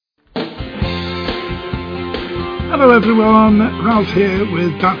Hello everyone, Ralph here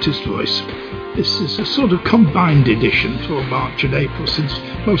with Baptist Voice. This is a sort of combined edition for March and April, since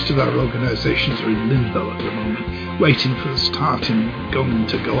most of our organisations are in limbo at the moment, waiting for the starting gun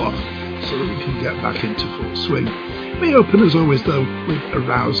to go off so that we can get back into full swing. We open as always though with a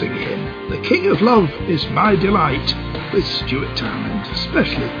rousing hymn, The King of Love is My Delight, with Stuart Townend,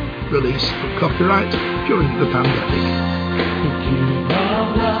 especially released for copyright during the pandemic. The King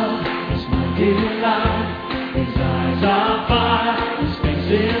of Love is my delight. His eyes are fire, his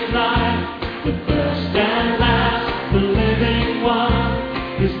face is light, the first and last, the living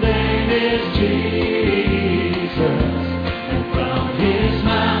one. His name is Jesus, and from his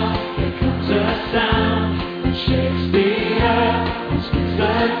mouth there comes a sound that shakes the earth and splits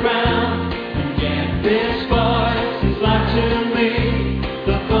the ground. And yet this voice is like to me,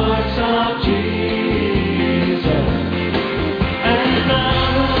 the voice of Jesus. And I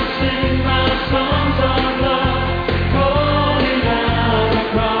will sing my songs of love, calling out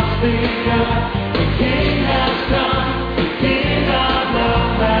across the earth. The King has come, the King of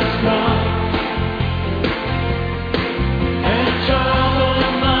love has come. And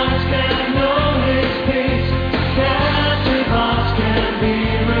troubled minds can know his peace, captive hearts can be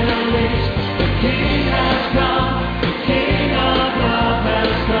released. The King has come, the King of love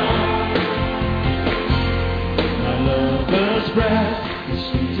has come. My lover's breath, the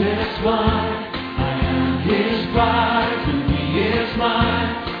sweetest wine. I am his bride, and he is mine.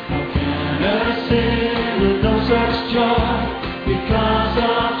 How can a sinner know such joy because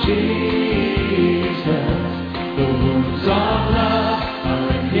of Jesus? The wounds of love are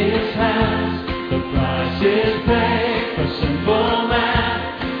in his hands. The price is paid for sinful man.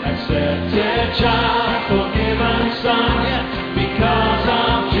 Accepted child, forgiven son, because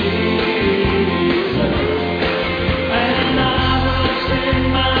of Jesus. And I will sing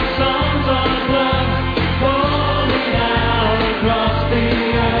my songs of love, calling out across the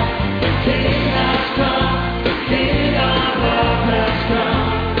earth. The King has come, the King of love has come.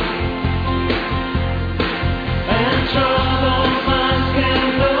 And troubled minds can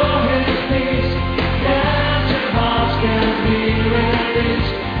know his peace, captive hearts can be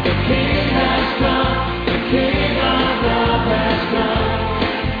released. The King has come, the King of love has come.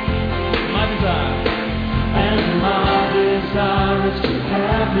 My desire. And my desire is to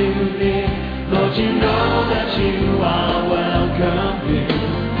have you near. Lord, you know that you are welcome here.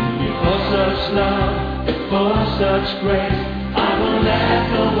 Before such love, before such grace, I will let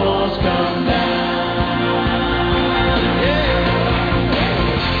the walls come down.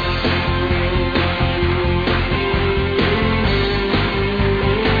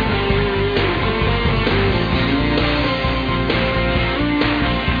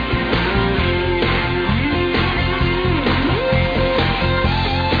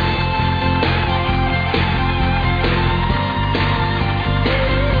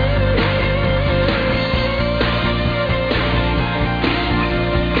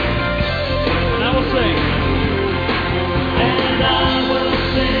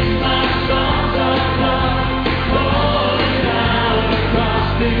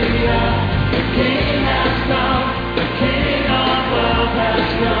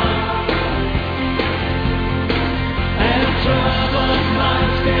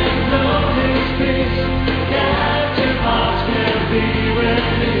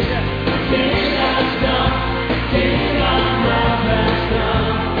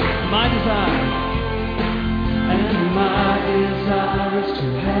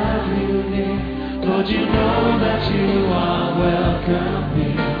 Lord, you know that you are welcome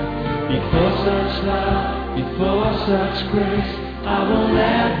here. Before such love, before such grace, I won't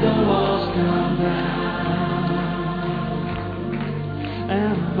let the walls come down.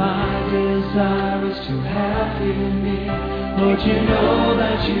 And my desire is to have you near. Lord, you know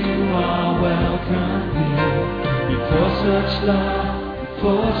that you are welcome here. Before such love,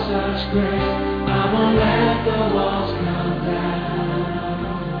 before such grace, I won't let the walls come down.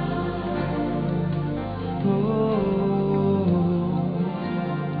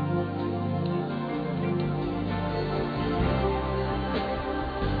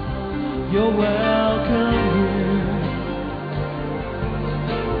 You're welcome here.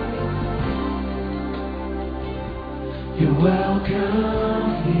 You're welcome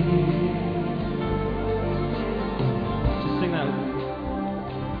here. Just sing that.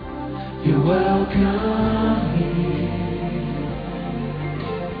 You're welcome here.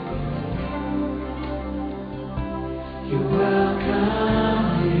 You're welcome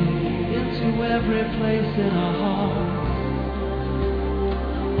here. Into every place in our heart.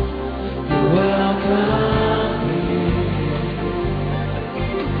 Welcome here.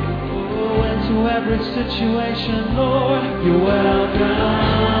 Oh, into through every situation, Lord, you're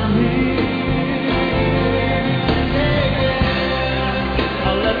welcome here.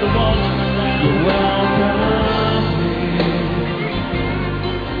 I'll let the walls come down. You're welcome here.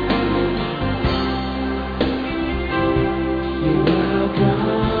 You're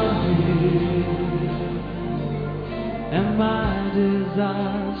welcome here. And my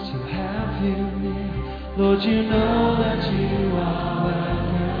desires to have you near. Lord, you know that you are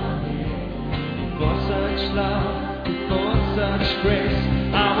welcome here. For such love, for such grace,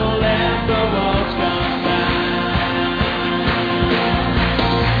 I will let the walls come down.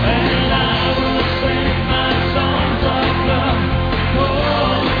 And I will sing my songs of love,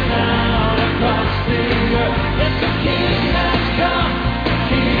 pouring out across the earth. Yes, the King has come, the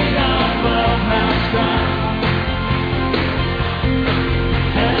King of love has come.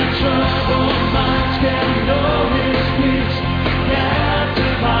 And troubled minds can know His peace,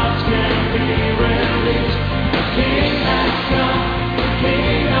 captive hearts can be released. The King has come, the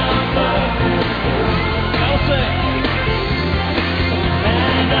King of love has come. I'll sing.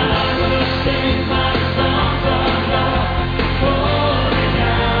 And I will sing my songs of love, pouring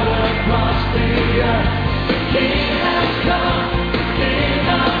out across the earth. The King has come, the King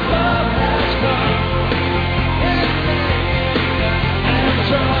of love has come. And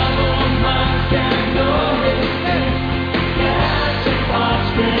troubled minds can know His name, captive hearts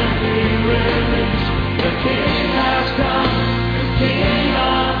can be released. The King has come, the King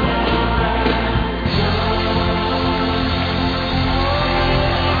of love has come.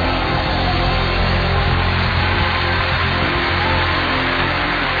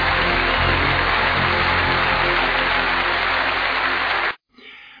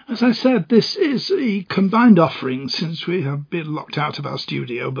 As I said, this is a combined offering since we have been locked out of our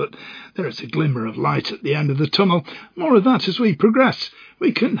studio, but there is a glimmer of light at the end of the tunnel. More of that as we progress.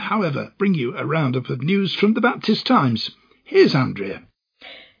 We can, however, bring you a roundup of news from the Baptist Times. Here's Andrea.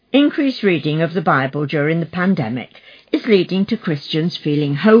 Increased reading of the Bible during the pandemic is leading to Christians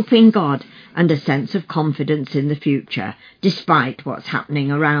feeling hope in God and a sense of confidence in the future, despite what's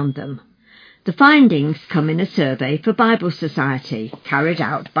happening around them. The findings come in a survey for Bible Society, carried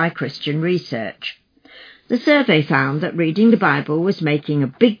out by Christian Research. The survey found that reading the Bible was making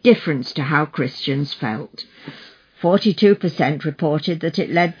a big difference to how Christians felt. 42% reported that it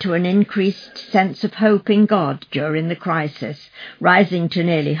led to an increased sense of hope in God during the crisis, rising to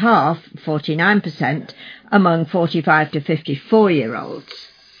nearly half, 49%, among 45 to 54-year-olds.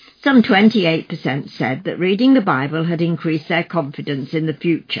 Some 28% said that reading the Bible had increased their confidence in the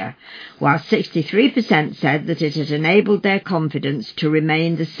future, while 63% said that it had enabled their confidence to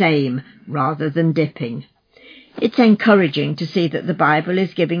remain the same rather than dipping. It's encouraging to see that the Bible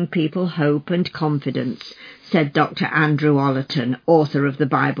is giving people hope and confidence, said Dr. Andrew Ollerton, author of the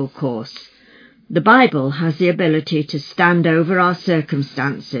Bible course. The Bible has the ability to stand over our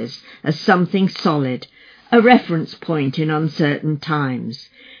circumstances as something solid, a reference point in uncertain times.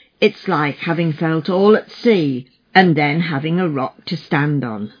 It's like having felt all at sea and then having a rock to stand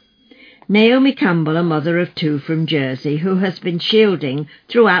on. Naomi Campbell, a mother of two from Jersey who has been shielding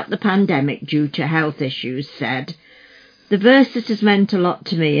throughout the pandemic due to health issues, said, "The verse that has meant a lot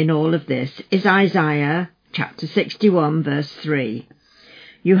to me in all of this is Isaiah chapter 61 verse 3.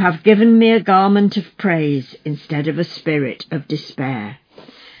 You have given me a garment of praise instead of a spirit of despair.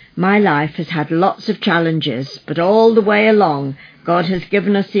 My life has had lots of challenges, but all the way along, God has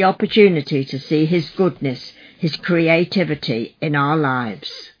given us the opportunity to see His goodness, His creativity in our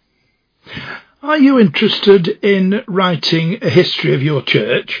lives." Are you interested in writing a history of your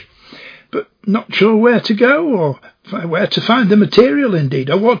church, but not sure where to go, or where to find the material indeed,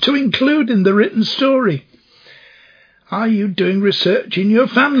 or what to include in the written story? Are you doing research in your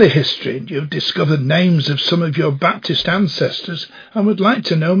family history and you've discovered names of some of your Baptist ancestors and would like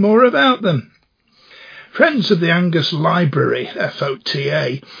to know more about them? Friends of the Angus Library,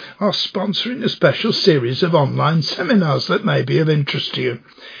 FOTA, are sponsoring a special series of online seminars that may be of interest to you.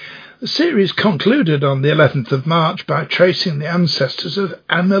 The series concluded on the 11th of March by tracing the ancestors of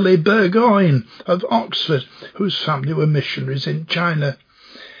Emily Burgoyne of Oxford, whose family were missionaries in China.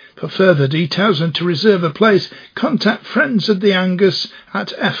 For further details and to reserve a place, contact Friends of the Angus at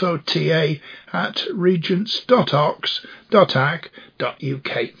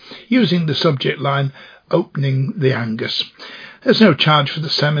fota@regents.ox.ag.uk using the subject line Opening the Angus. There's no charge for the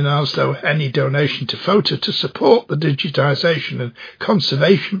seminars, though any donation to FOTA to support the digitisation and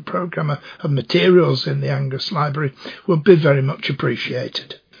conservation programme of materials in the Angus Library would be very much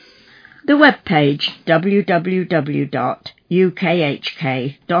appreciated. The webpage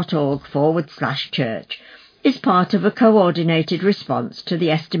www.ukhk.org/church is part of a coordinated response to the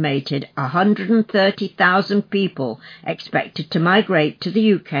estimated 130,000 people expected to migrate to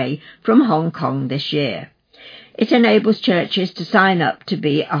the UK from Hong Kong this year. It enables churches to sign up to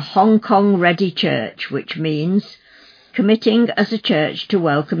be a Hong Kong-ready church, which means committing as a church to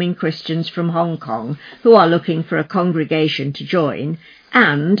welcoming Christians from Hong Kong who are looking for a congregation to join,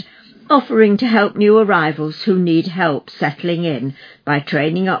 and offering to help new arrivals who need help settling in by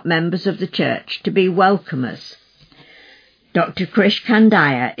training up members of the church to be welcomers. Dr. Krish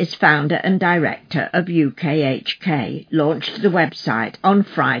Kandaya is founder and director of UKHK, launched the website on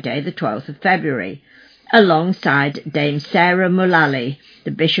Friday the 12th of February, alongside Dame Sarah Mullally,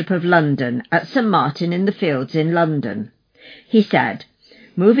 the Bishop of London, at St Martin in the Fields in London. He said,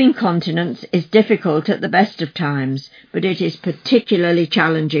 "Moving continents is difficult at the best of times, but it is particularly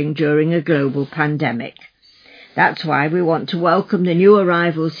challenging during a global pandemic. That's why we want to welcome the new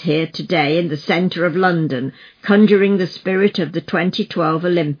arrivals here today in the centre of London, conjuring the spirit of the 2012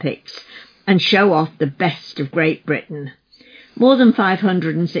 Olympics, and show off the best of Great Britain. More than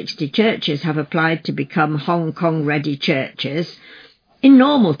 560 churches have applied to become Hong Kong-ready churches. In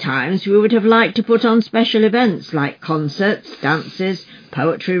normal times, we would have liked to put on special events like concerts, dances,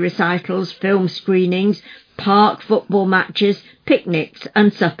 poetry recitals, film screenings, park football matches, picnics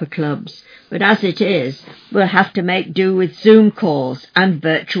and supper clubs. But as it is, we'll have to make do with Zoom calls and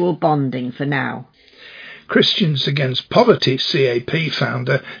virtual bonding for now." Christians Against Poverty CAP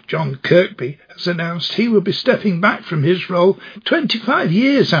founder John Kirkby has announced he will be stepping back from his role 25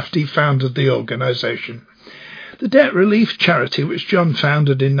 years after he founded the organisation. The debt relief charity, which John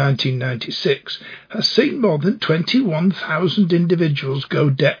founded in 1996, has seen more than 21,000 individuals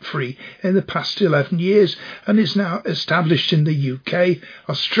go debt-free in the past 11 years and is now established in the UK,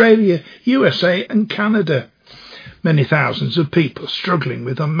 Australia, USA and Canada. Many thousands of people struggling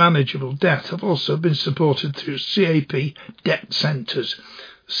with unmanageable debt have also been supported through CAP debt centres,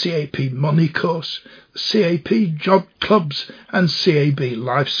 CAP money course, CAP job clubs and CAP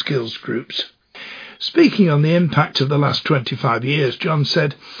life skills groups. Speaking on the impact of the last 25 years, John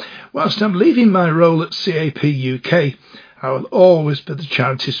said, "Whilst I'm leaving my role at CAP UK, I will always be the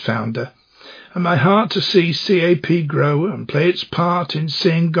charity's founder, and my heart to see CAP grow and play its part in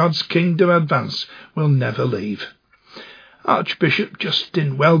seeing God's kingdom advance will never leave." Archbishop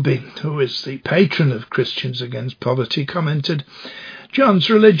Justin Welby, who is the patron of Christians Against Poverty, commented, "John's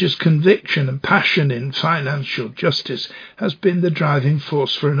religious conviction and passion in financial justice has been the driving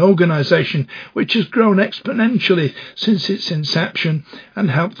force for an organisation which has grown exponentially since its inception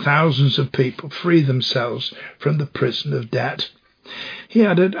and helped thousands of people free themselves from the prison of debt." He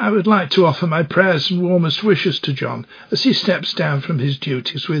added, "I would like to offer my prayers and warmest wishes to John as he steps down from his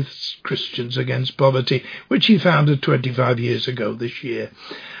duties with Christians Against Poverty, which he founded 25 years ago this year.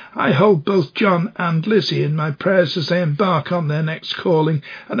 I hold both John and Lizzie in my prayers as they embark on their next calling,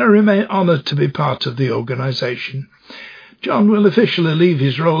 and I remain honoured to be part of the organisation." John will officially leave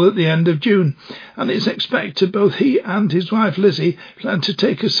his role at the end of June, and it's expected both he and his wife Lizzie plan to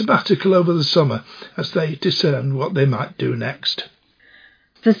take a sabbatical over the summer as they discern what they might do next.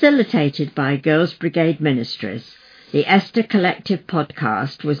 Facilitated by Girls Brigade Ministries, the Esther Collective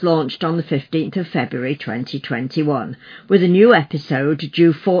podcast was launched on the 15th of February 2021, with a new episode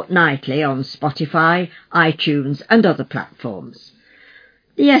due fortnightly on Spotify, iTunes and other platforms.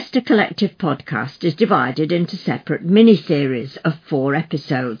 The Esther Collective podcast is divided into separate mini-series of 4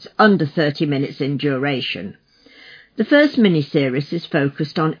 episodes, under 30 minutes in duration. The first mini-series is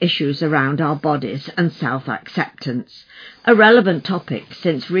focused on issues around our bodies and self-acceptance, a relevant topic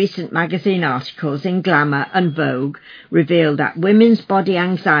since recent magazine articles in Glamour and Vogue reveal that women's body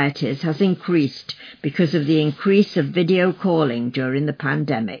anxieties has increased because of the increase of video calling during the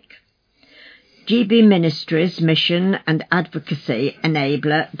pandemic. GB Ministries Mission and Advocacy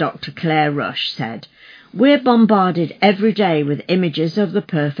Enabler Dr. Claire Rush said, "We're bombarded every day with images of the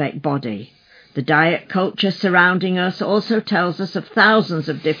perfect body. The diet culture surrounding us also tells us of thousands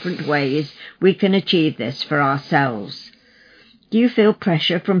of different ways we can achieve this for ourselves. Do you feel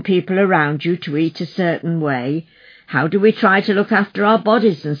pressure from people around you to eat a certain way? How do we try to look after our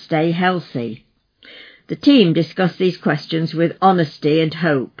bodies and stay healthy?" The team discussed these questions with honesty and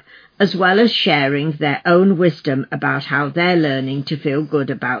hope, as well as sharing their own wisdom about how they're learning to feel good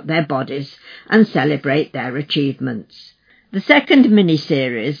about their bodies and celebrate their achievements. The second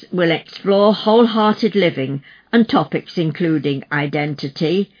mini-series will explore wholehearted living and topics including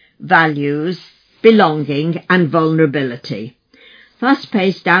identity, values, belonging and vulnerability.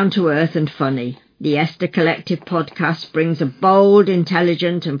 Fast-paced, down-to-earth and funny, the Esther Collective podcast brings a bold,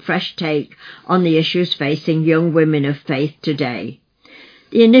 intelligent and fresh take on the issues facing young women of faith today.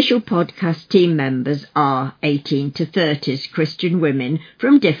 The initial podcast team members are 18 to 30s Christian women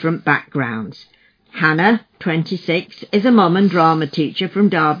from different backgrounds. Hannah, 26, is a mum and drama teacher from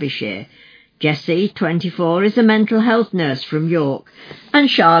Derbyshire. Jessie, 24, is a mental health nurse from York. And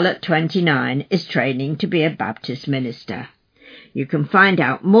Charlotte, 29, is training to be a Baptist minister. You can find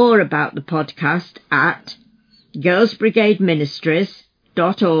out more about the podcast at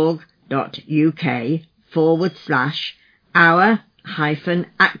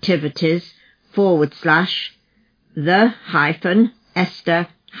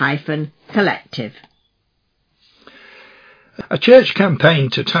A church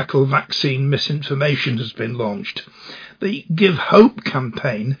campaign to tackle vaccine misinformation has been launched. The Give Hope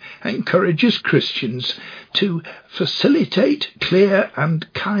campaign encourages Christians to facilitate clear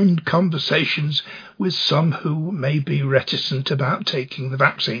and kind conversations with some who may be reticent about taking the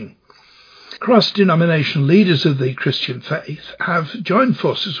vaccine. Cross-denominational leaders of the Christian faith have joined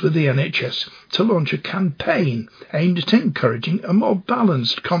forces with the NHS to launch a campaign aimed at encouraging a more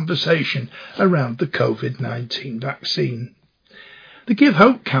balanced conversation around the COVID-19 vaccine. The Give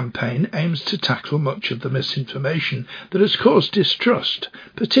Hope campaign aims to tackle much of the misinformation that has caused distrust,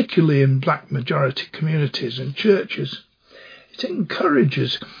 particularly in black majority communities and churches. It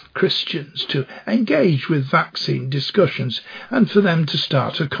encourages Christians to engage with vaccine discussions and for them to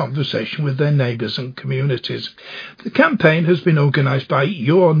start a conversation with their neighbours and communities. The campaign has been organised by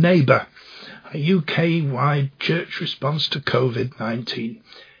Your Neighbour, a UK-wide church response to COVID-19.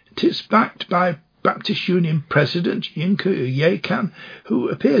 It is backed by Baptist Union President Yinka Uyekan, who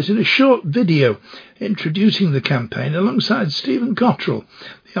appears in a short video introducing the campaign alongside Stephen Cottrell,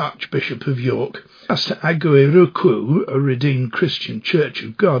 the Archbishop of York, Pastor Aguirreku, a Redeemed Christian Church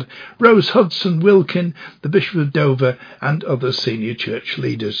of God, Rose Hudson Wilkin, the Bishop of Dover, and other senior church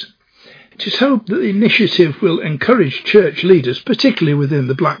leaders. It is hoped that the initiative will encourage church leaders, particularly within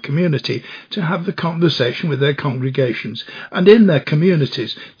the black community, to have the conversation with their congregations and in their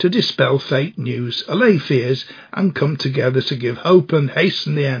communities to dispel fake news, allay fears, and come together to give hope and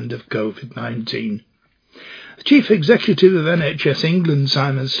hasten the end of COVID-19. The Chief Executive of NHS England,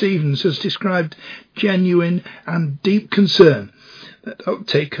 Simon Stevens, has described genuine and deep concern that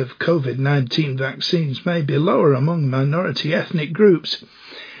uptake of COVID-19 vaccines may be lower among minority ethnic groups.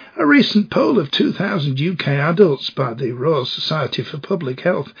 A recent poll of 2,000 UK adults by the Royal Society for Public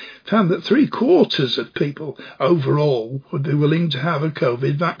Health found that 3/4 of people overall would be willing to have a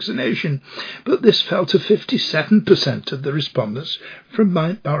COVID vaccination, but this fell to 57% of the respondents from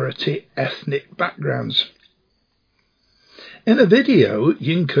minority ethnic backgrounds. In a video,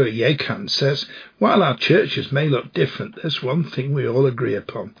 Yinka Yekan says, "While our churches may look different, there's one thing we all agree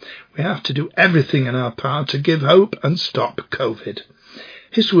upon. We have to do everything in our power to give hope and stop COVID."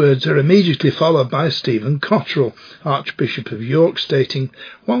 His words are immediately followed by Stephen Cottrell, Archbishop of York, stating,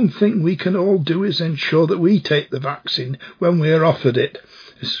 "One thing we can all do is ensure that we take the vaccine when we are offered it.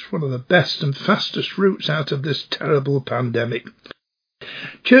 This is one of the best and fastest routes out of this terrible pandemic."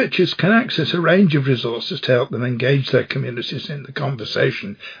 Churches can access a range of resources to help them engage their communities in the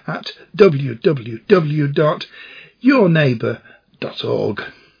conversation at www.yourneighbour.org.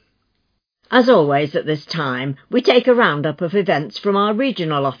 As always at this time, we take a roundup of events from our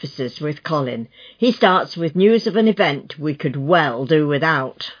regional offices with Colin. He starts with news of an event we could well do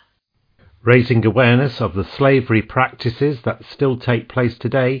without. Raising awareness of the slavery practices that still take place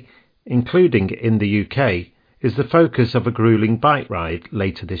today, including in the UK, is the focus of a gruelling bike ride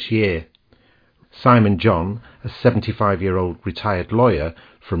later this year. Simon John, a 75-year-old retired lawyer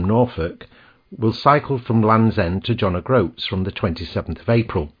from Norfolk, will cycle from Land's End to John O'Groats from the 27th of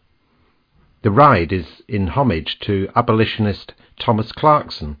April. The ride is in homage to abolitionist Thomas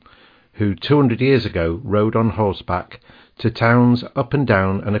Clarkson, who 200 years ago rode on horseback to towns up and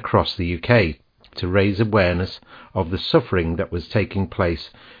down and across the UK to raise awareness of the suffering that was taking place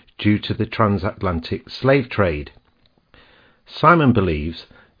due to the transatlantic slave trade. Simon believes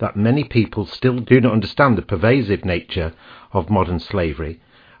that many people still do not understand the pervasive nature of modern slavery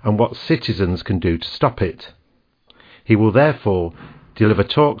and what citizens can do to stop it. He will therefore deliver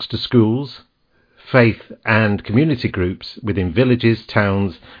talks to schools, faith and community groups within villages,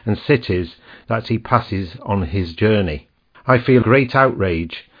 towns and cities that he passes on his journey. I feel great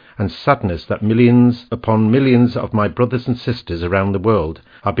outrage and sadness that millions upon millions of my brothers and sisters around the world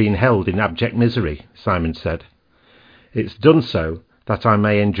are being held in abject misery, Simon said. It's done so that I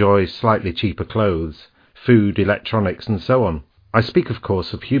may enjoy slightly cheaper clothes, food, electronics and so on. I speak of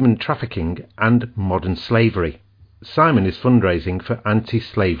course of human trafficking and modern slavery. Simon is fundraising for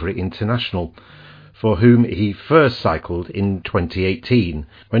Anti-Slavery International, for whom he first cycled in 2018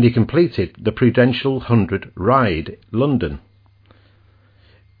 when he completed the Prudential 100 Ride, London.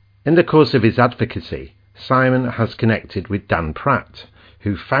 In the course of his advocacy, Simon has connected with Dan Pratt,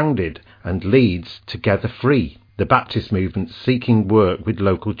 who founded and leads Together Free, the Baptist movement seeking work with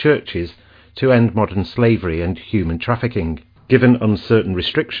local churches to end modern slavery and human trafficking. Given uncertain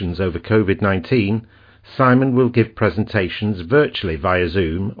restrictions over COVID-19, Simon will give presentations virtually via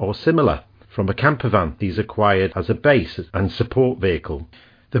Zoom or similar from a camper van he's acquired as a base and support vehicle.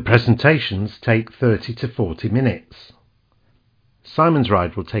 The presentations take 30 to 40 minutes. Simon's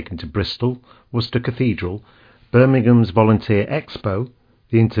ride will take him to Bristol, Worcester Cathedral, Birmingham's Volunteer Expo,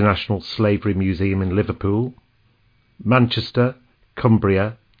 the International Slavery Museum in Liverpool, Manchester,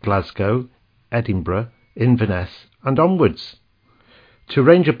 Cumbria, Glasgow, Edinburgh, Inverness and onwards. To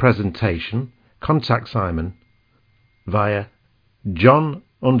arrange a presentation, contact Simon via John_Simong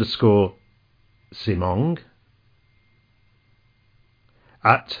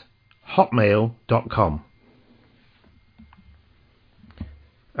at hotmail.com.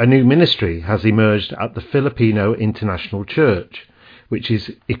 A new ministry has emerged at the Filipino International Church, which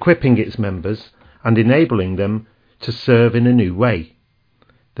is equipping its members and enabling them to serve in a new way.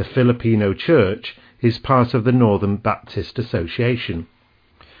 The Filipino Church is part of the Northern Baptist Association.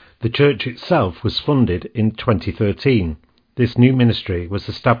 The church itself was funded in 2013. This new ministry was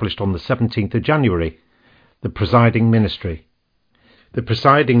established on the 17th of January, the Presiding Ministry. The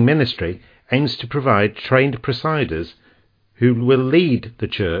Presiding Ministry aims to provide trained presiders who will lead the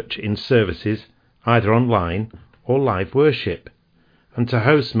church in services either online or live worship, and to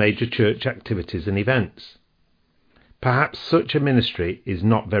host major church activities and events. Perhaps such a ministry is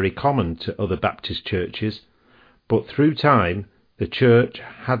not very common to other Baptist churches, but through time the church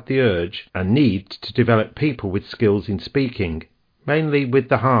had the urge and need to develop people with skills in speaking, mainly with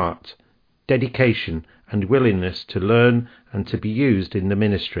the heart, dedication and willingness to learn and to be used in the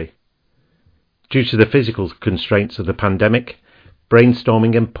ministry. Due to the physical constraints of the pandemic,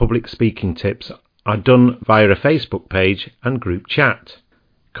 brainstorming and public speaking tips are done via a Facebook page and group chat.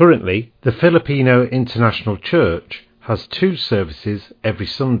 Currently, the Filipino International Church has 2 services every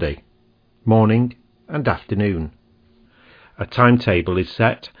Sunday, morning and afternoon. A timetable is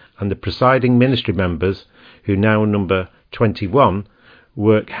set and the presiding ministry members, who now number 21,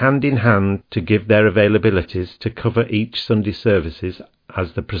 work hand in hand to give their availabilities to cover each Sunday services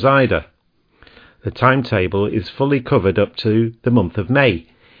as the presider. The timetable is fully covered up to the month of May,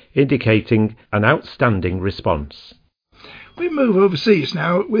 indicating an outstanding response. We move overseas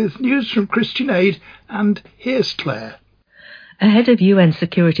now with news from Christian Aid, and here's Claire. Ahead of UN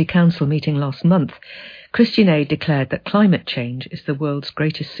Security Council meeting last month, Christian Aid declared that climate change is the world's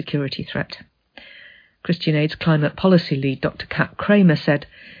greatest security threat. Christian Aid's climate policy lead, Dr. Kat Kramer, said,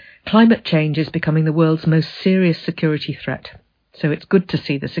 "Climate change is becoming the world's most serious security threat, so it's good to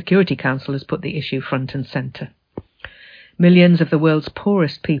see the Security Council has put the issue front and centre. Millions of the world's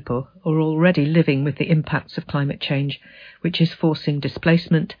poorest people are already living with the impacts of climate change, which is forcing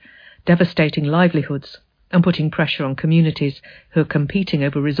displacement, devastating livelihoods, and putting pressure on communities who are competing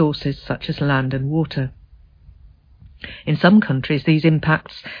over resources such as land and water. In some countries, these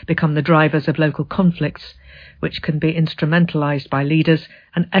impacts become the drivers of local conflicts, which can be instrumentalized by leaders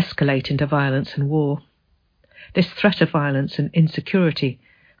and escalate into violence and war. This threat of violence and insecurity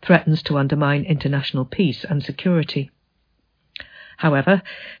threatens to undermine international peace and security. However,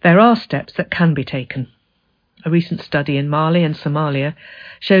 there are steps that can be taken. A recent study in Mali and Somalia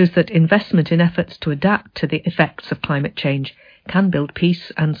shows that investment in efforts to adapt to the effects of climate change can build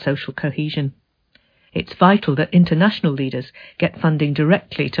peace and social cohesion. It's vital that international leaders get funding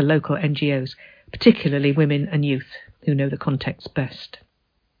directly to local NGOs, particularly women and youth, who know the context best.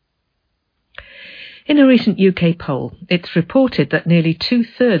 In a recent UK poll, it's reported that nearly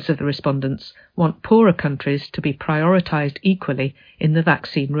 2/3 of the respondents want poorer countries to be prioritised equally in the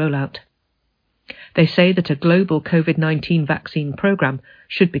vaccine rollout. They say that a global COVID-19 vaccine programme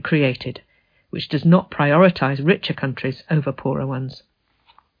should be created, which does not prioritise richer countries over poorer ones.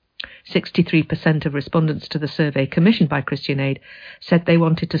 63% of respondents to the survey commissioned by Christian Aid said they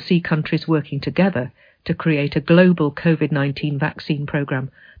wanted to see countries working together to create a global COVID-19 vaccine programme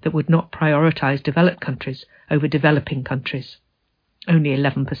that would not prioritise developed countries over developing countries. Only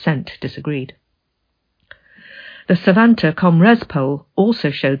 11% disagreed. The Savanta ComRes poll also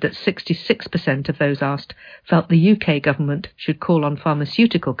showed that 66% of those asked felt the UK government should call on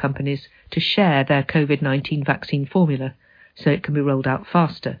pharmaceutical companies to share their COVID-19 vaccine formula so it can be rolled out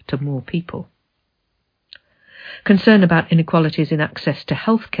faster to more people. Concern about inequalities in access to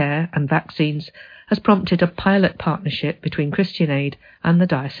healthcare and vaccines has prompted a pilot partnership between Christian Aid and the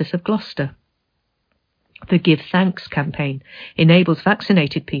Diocese of Gloucester. The Give Thanks campaign enables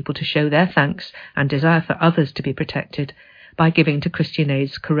vaccinated people to show their thanks and desire for others to be protected by giving to Christian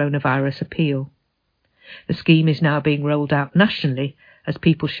Aid's Coronavirus Appeal. The scheme is now being rolled out nationally as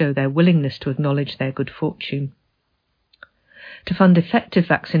people show their willingness to acknowledge their good fortune. To fund effective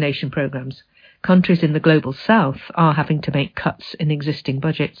vaccination programmes, countries in the global south are having to make cuts in existing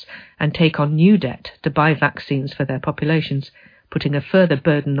budgets and take on new debt to buy vaccines for their populations, putting a further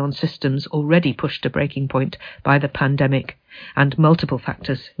burden on systems already pushed to breaking point by the pandemic and multiple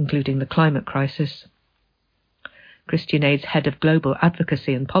factors, including the climate crisis. Christian Aid's head of global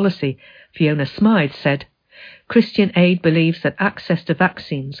advocacy and policy, Fiona Smythe, said, "Christian Aid believes that access to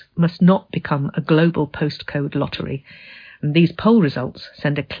vaccines must not become a global postcode lottery, and these poll results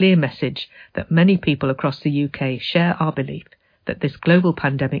send a clear message that many people across the UK share our belief that this global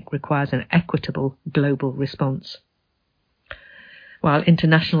pandemic requires an equitable global response." While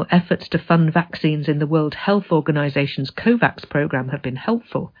international efforts to fund vaccines in the World Health Organization's COVAX programme have been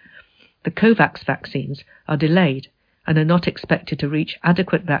helpful, the COVAX vaccines are delayed and are not expected to reach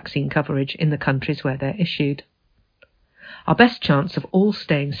adequate vaccine coverage in the countries where they're issued. Our best chance of all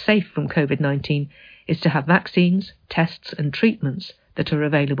staying safe from COVID-19 is to have vaccines, tests and treatments that are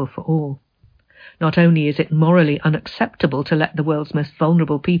available for all. Not only is it morally unacceptable to let the world's most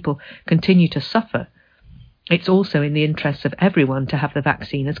vulnerable people continue to suffer, it's also in the interests of everyone to have the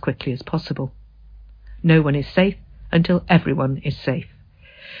vaccine as quickly as possible. No one is safe until everyone is safe.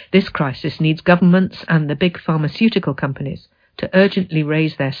 This crisis needs governments and the big pharmaceutical companies to urgently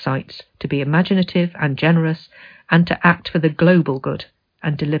raise their sights, to be imaginative and generous, and to act for the global good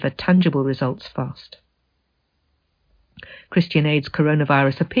and deliver tangible results fast. Christian Aid's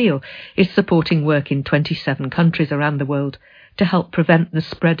Coronavirus Appeal is supporting work in 27 countries around the world to help prevent the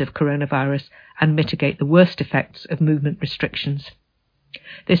spread of coronavirus and mitigate the worst effects of movement restrictions.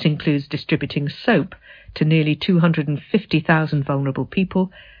 This includes distributing soap to nearly 250,000 vulnerable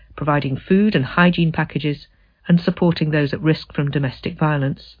people, providing food and hygiene packages, and supporting those at risk from domestic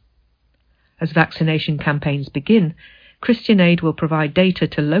violence. As vaccination campaigns begin, Christian Aid will provide data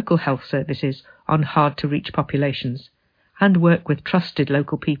to local health services on hard-to-reach populations and work with trusted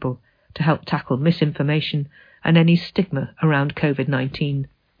local people to help tackle misinformation and any stigma around COVID-19,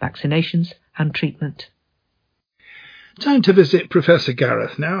 vaccinations and treatment. Time to visit Professor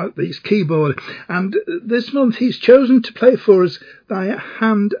Gareth now at his keyboard, and this month he's chosen to play for us Thy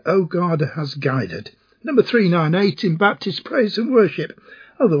Hand, O God, Has Guided, number 398 in Baptist Praise and Worship,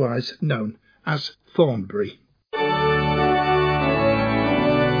 otherwise known as Thornbury.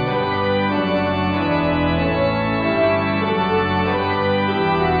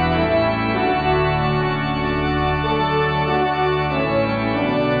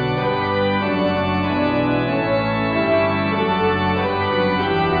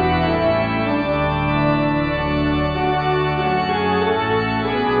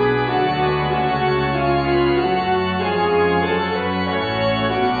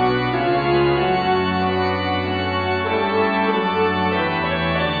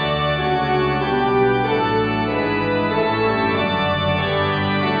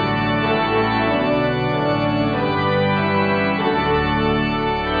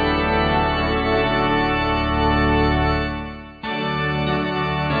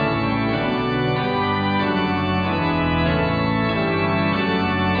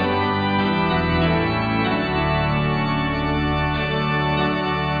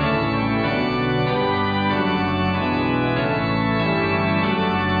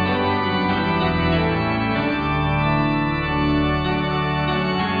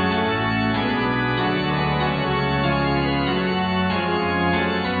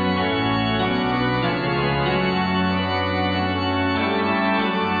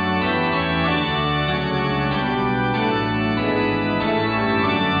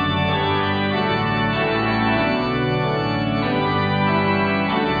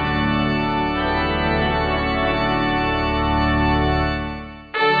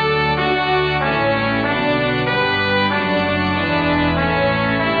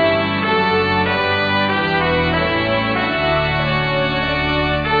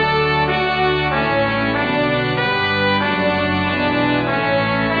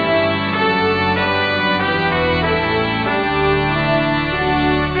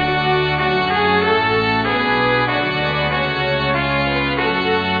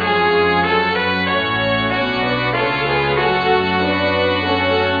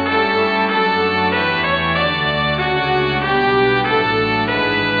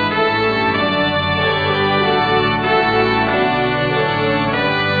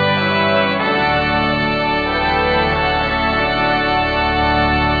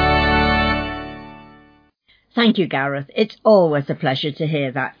 Thank you, Gareth. It's always a pleasure to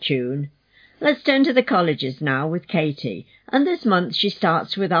hear that tune. Let's turn to the colleges now with Katie, and this month she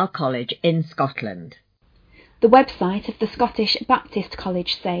starts with our college in Scotland. The website of the Scottish Baptist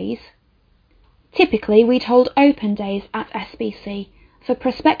College says, typically we'd hold open days at SBC for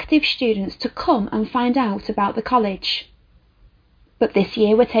prospective students to come and find out about the college. But this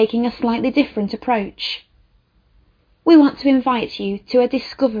year we're taking a slightly different approach. We want to invite you to a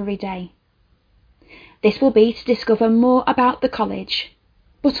Discovery Day. This will be to discover more about the college,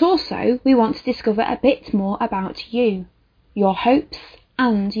 but also we want to discover a bit more about you, your hopes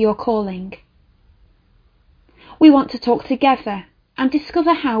and your calling. We want to talk together and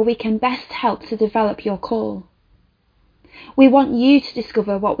discover how we can best help to develop your call. We want you to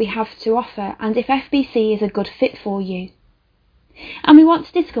discover what we have to offer and if FBC is a good fit for you. And we want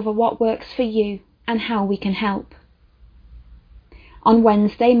to discover what works for you and how we can help. On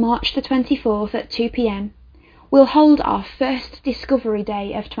Wednesday, March the 24th at 2 p.m, we'll hold our first Discovery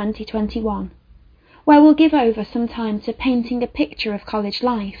Day of 2021, where we'll give over some time to painting a picture of college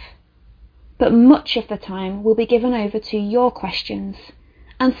life. But much of the time will be given over to your questions,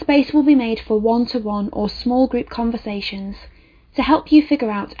 and space will be made for one-to-one or small group conversations to help you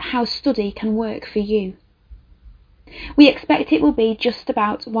figure out how study can work for you. We expect it will be just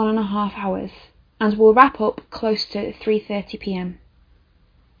about 1.5 hours, and will wrap up close to 3:30 p.m.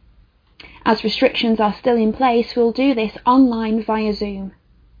 As restrictions are still in place, we'll do this online via Zoom,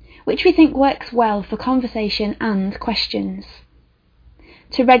 which we think works well for conversation and questions.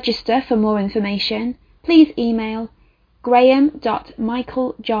 To register for more information, please email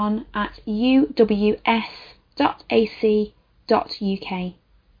graham.michaeljohn@uws.ac.uk.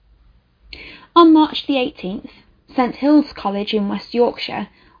 On March the 18th, St Hills College in West Yorkshire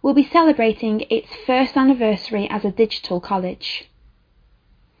will be celebrating its first anniversary as a digital college.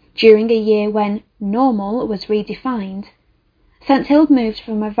 During a year when normal was redefined, St Hills moved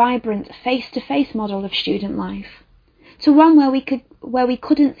from a vibrant face-to-face model of student life to one where we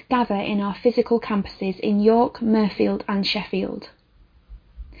couldn't gather in our physical campuses in York, Mirfield and Sheffield.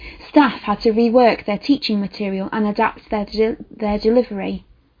 Staff had to rework their teaching material and adapt their delivery,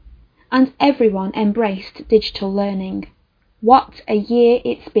 and everyone embraced digital learning. What a year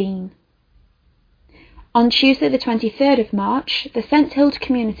it's been! On Tuesday the 23rd of March, the St Hills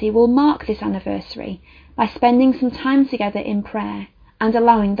community will mark this anniversary by spending some time together in prayer and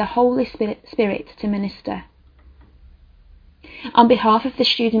allowing the Holy Spirit to minister. On behalf of the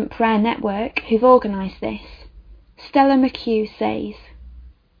Student Prayer Network, who've organised this, Stella McHugh says,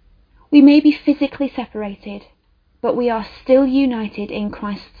 "We may be physically separated, but we are still united in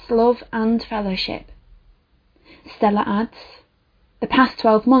Christ's love and fellowship." Stella adds, "The past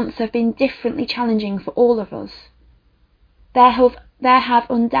 12 months have been differently challenging for all of us. There have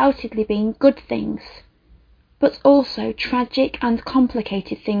undoubtedly been good things, but also tragic and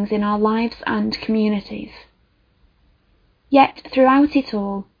complicated things in our lives and communities. Yet throughout it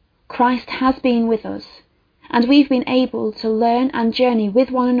all, Christ has been with us, and we've been able to learn and journey with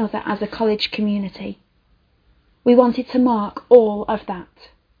one another as a college community. We wanted to mark all of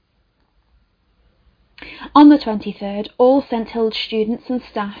that." On the 23rd, all St Hills students and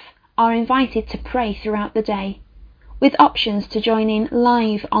staff are invited to pray throughout the day, with options to join in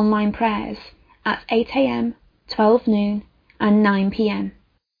live online prayers at 8 a.m, 12 noon and 9 p.m.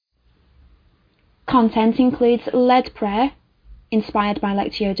 Content includes led prayer, inspired by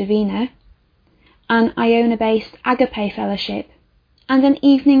Lectio Divina, an Iona-based Agape Fellowship, and an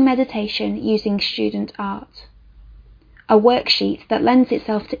evening meditation using student art. A worksheet that lends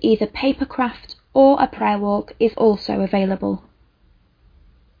itself to either papercraft or a prayer walk is also available.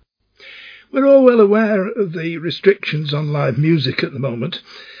 We're all well aware of the restrictions on live music at the moment.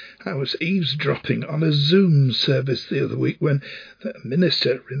 I was eavesdropping on a Zoom service the other week when the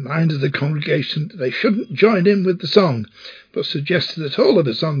minister reminded the congregation that they shouldn't join in with the song, but suggested that all of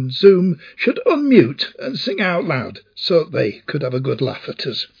us on Zoom should unmute and sing out loud so they could have a good laugh at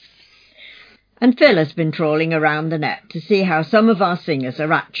us. And Phil has been trawling around the net to see how some of our singers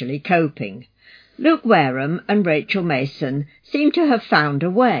are actually coping. Luke Wareham and Rachel Mason seem to have found a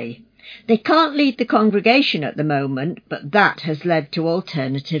way. They can't lead the congregation at the moment, but that has led to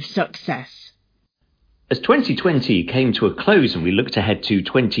alternative success. As 2020 came to a close and we looked ahead to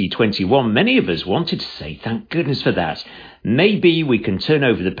 2021, many of us wanted to say thank goodness for that. Maybe we can turn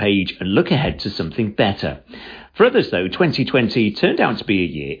over the page and look ahead to something better. For others, though, 2020 turned out to be a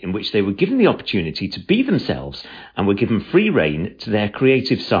year in which they were given the opportunity to be themselves and were given free rein to their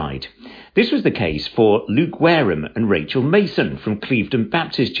creative side. This was the case for Luke Wareham and Rachel Mason from Clevedon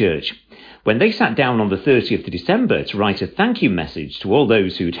Baptist Church. when they sat down on the 30th of December to write a thank you message to all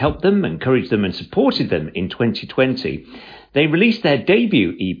those who'd helped them, encouraged them and supported them in 2020, they released their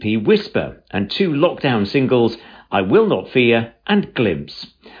debut EP, Whisper, and 2 lockdown singles, I Will Not Fear and Glimpse.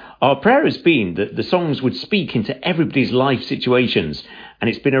 Our prayer has been that the songs would speak into everybody's life situations, and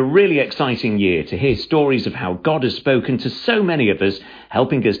it's been a really exciting year to hear stories of how God has spoken to so many of us,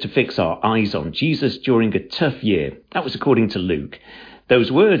 helping us to fix our eyes on Jesus during a tough year. That was according to Luke.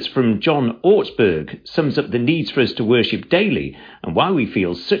 Those words from John Ortsberg sums up the needs for us to worship daily and why we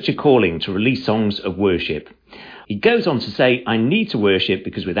feel such a calling to release songs of worship. He goes on to say, I need to worship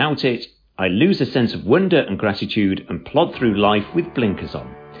because without it, I lose a sense of wonder and gratitude and plod through life with blinkers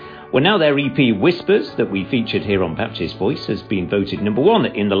on. Well, now their EP Whispers, that we featured here on Baptist Voice, has been voted number 1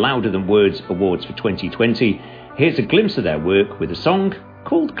 in the Louder Than Words Awards for 2020. Here's a glimpse of their work with a song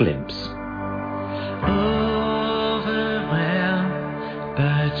called Glimpse. Overwhelmed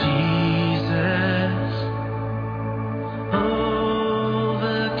by Jesus, overcome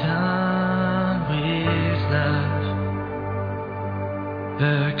with love,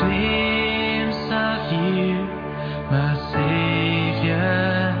 the glimpse of you, my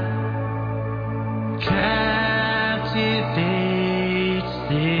Savior, captivates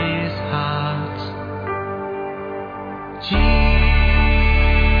this heart.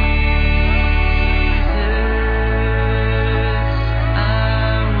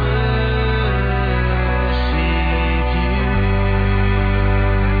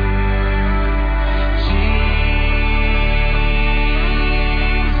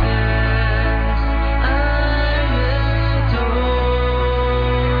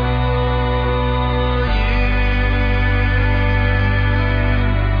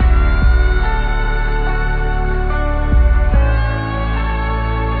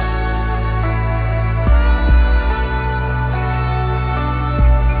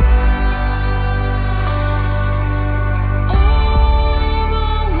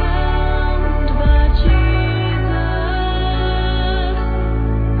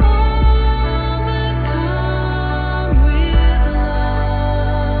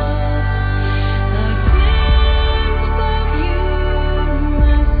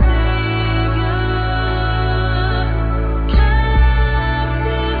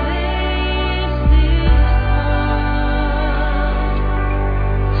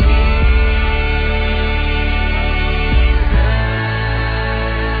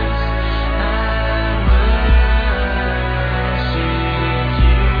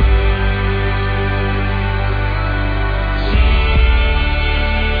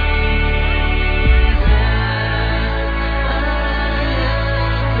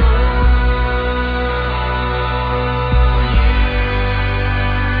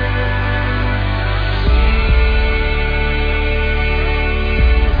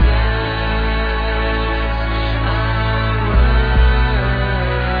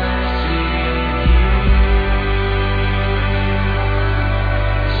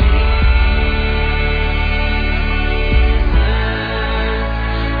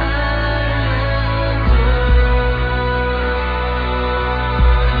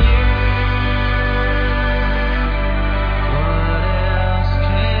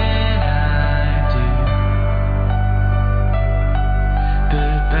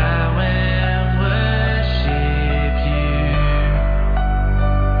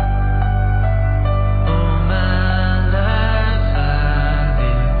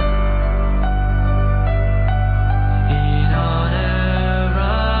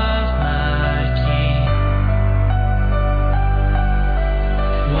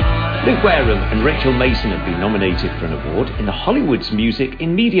 Luke Wareham and Rachel Mason have been nominated for an award in the Hollywood's Music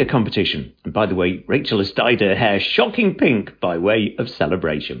in Media competition. And by the way, Rachel has dyed her hair shocking pink by way of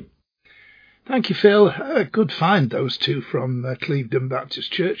celebration. Thank you, Phil. Good find, those two from Clevedon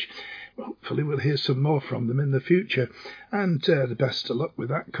Baptist Church. Hopefully we'll hear some more from them in the future. And the best of luck with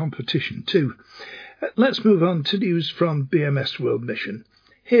that competition too. Let's move on to news from BMS World Mission.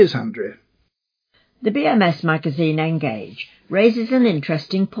 Here's Andrea. The BMS magazine Engage raises an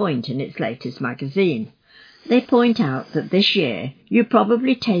interesting point in its latest magazine. They point out that this year you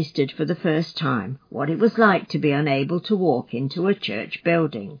probably tasted for the first time what it was like to be unable to walk into a church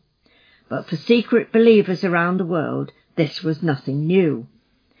building. But for secret believers around the world, this was nothing new.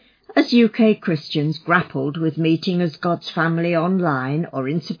 As UK Christians grappled with meeting as God's family online or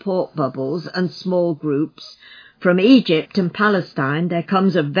in support bubbles and small groups, from Egypt and Palestine there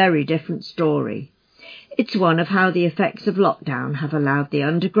comes a very different story. It's one of how the effects of lockdown have allowed the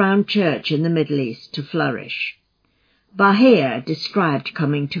underground church in the Middle East to flourish. Bahia described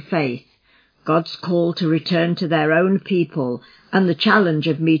coming to faith, God's call to return to their own people, and the challenge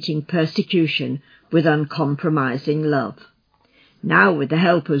of meeting persecution with uncompromising love. Now, with the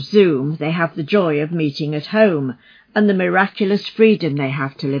help of Zoom, they have the joy of meeting at home, and the miraculous freedom they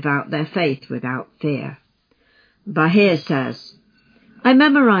have to live out their faith without fear. Bahir says, I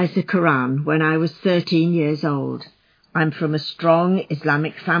memorized the Quran when I was 13 years old. I'm from a strong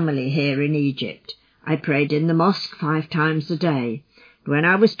Islamic family here in Egypt. I prayed in the mosque 5 times a day. When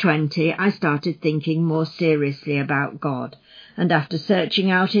I was 20, I started thinking more seriously about God, and after searching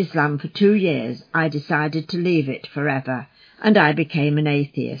out Islam for 2 years, I decided to leave it forever, and I became an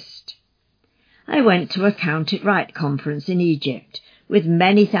atheist. I went to a Count It Right conference in Egypt, with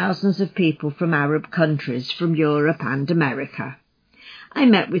many thousands of people from Arab countries, from Europe and America. I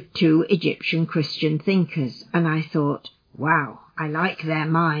met with 2 Egyptian Christian thinkers, and I thought, wow, I like their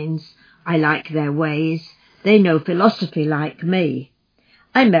minds, I like their ways, they know philosophy like me.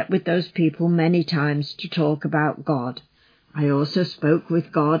 I met with those people many times to talk about God. I also spoke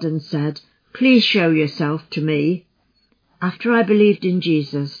with God and said, please show yourself to me. After I believed in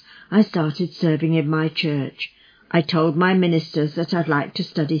Jesus, I started serving in my church. I told my ministers that I'd like to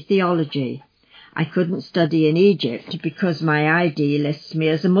study theology. I couldn't study in Egypt because my ID lists me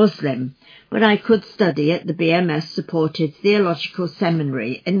as a Muslim, but I could study at the BMS-supported Theological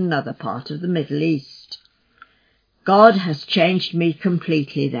Seminary in another part of the Middle East. God has changed me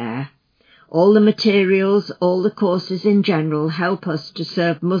completely there. All the materials, all the courses in general help us to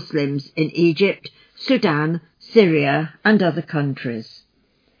serve Muslims in Egypt, Sudan, Syria and other countries.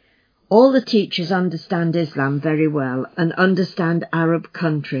 All the teachers understand Islam very well and understand Arab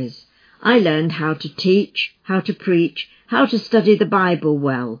countries. I learned how to teach, how to preach, how to study the Bible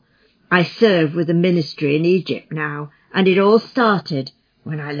well. I serve with a ministry in Egypt now, and it all started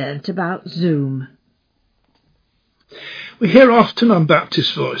when I learnt about Zoom. We hear often on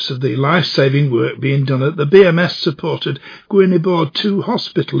Baptist Voice of the life-saving work being done at the BMS-supported Guinebor 2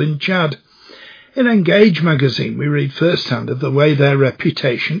 hospital in Chad. In Engage magazine, we read firsthand of the way their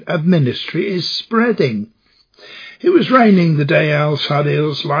reputation of ministry is spreading. It was raining the day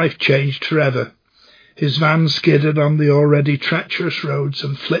Al-Fadil's life changed forever. His van skidded on the already treacherous roads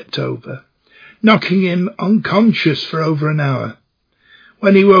and flipped over, knocking him unconscious for over an hour.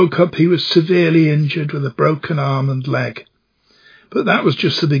 When he woke up, he was severely injured with a broken arm and leg. But that was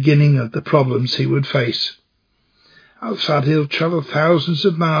just the beginning of the problems he would face. Al-Fadil travelled thousands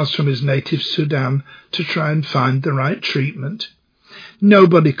of miles from his native Sudan to try and find the right treatment.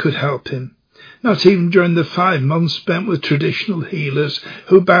 Nobody could help him, not even during the 5 months spent with traditional healers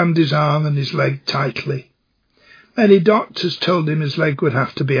who bound his arm and his leg tightly. Many doctors told him his leg would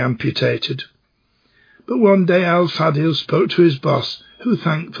have to be amputated. But one day Al-Fadil spoke to his boss, who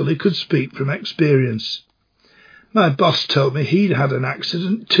thankfully could speak from experience. My boss told me he'd had an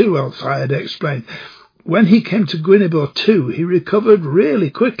accident too, Al-Fayed explained. When he came to Guinebor 2, he recovered really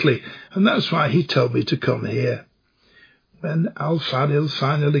quickly, and that's why he told me to come here. When Al-Fadil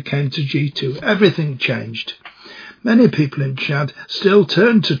finally came to G2, everything changed. Many people in Chad still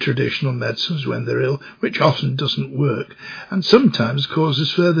turn to traditional medicines when they're ill, which often doesn't work, and sometimes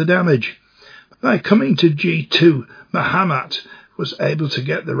causes further damage. By coming to G2, Mahamat was able to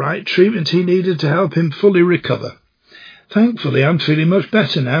get the right treatment he needed to help him fully recover. Thankfully, I'm feeling much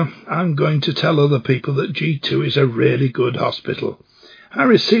better now. I'm going to tell other people that G2 is a really good hospital. I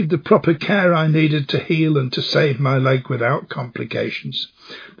received the proper care I needed to heal and to save my leg without complications.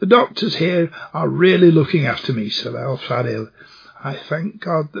 The doctors here are really looking after me, said Al-Fadil. I thank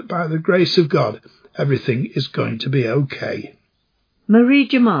God that by the grace of God, everything is going to be okay. Marie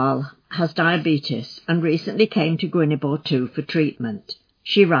Jamal has diabetes and recently came to Guinebor 2 for treatment.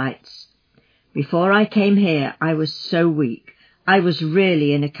 She writes, before I came here, I was so weak. I was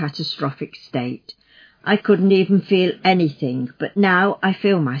really in a catastrophic state. I couldn't even feel anything, but now I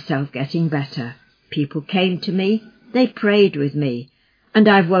feel myself getting better. People came to me, they prayed with me, and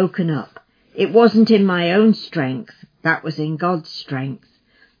I've woken up. It wasn't in my own strength, that was in God's strength.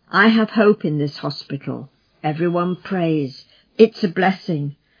 I have hope in this hospital. Everyone prays. It's a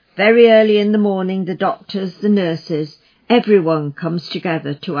blessing. Very early in the morning, the doctors, the nurses, everyone comes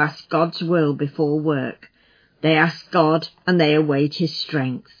together to ask God's will before work. They ask God and they await his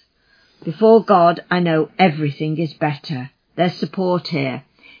strength. Before God, I know everything is better. There's support here.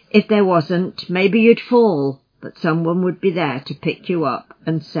 If there wasn't, maybe you'd fall, but someone would be there to pick you up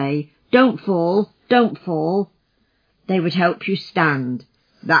and say, don't fall, don't fall. They would help you stand.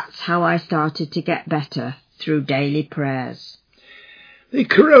 That's how I started to get better, through daily prayers. The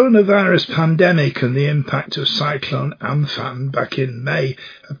coronavirus pandemic and the impact of Cyclone Amphan back in May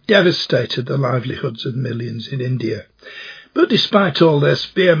have devastated the livelihoods of millions in India. But despite all this,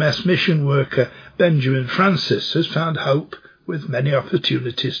 BMS mission worker Benjamin Francis has found hope with many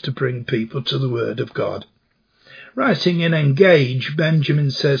opportunities to bring people to the Word of God. Writing in Engage,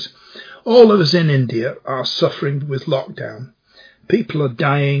 Benjamin says, "All of us in India are suffering with lockdown. People are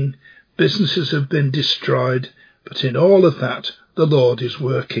dying, businesses have been destroyed, but in all of that, the Lord is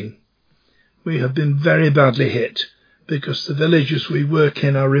working. We have been very badly hit because the villages we work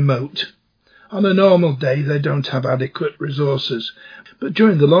in are remote. On a normal day, they don't have adequate resources, but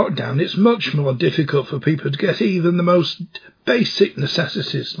during the lockdown, it's much more difficult for people to get even the most basic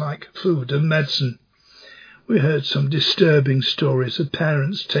necessities like food and medicine. We heard some disturbing stories of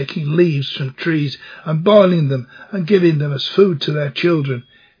parents taking leaves from trees and boiling them and giving them as food to their children.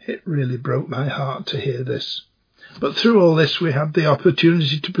 It really broke my heart to hear this. But through all this, we had the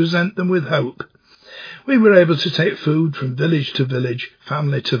opportunity to present them with hope. We were able to take food from village to village,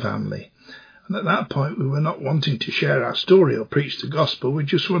 family to family. And at that point, we were not wanting to share our story or preach the gospel. We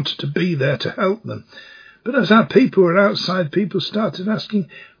just wanted to be there to help them. But as our people were outside, people started asking,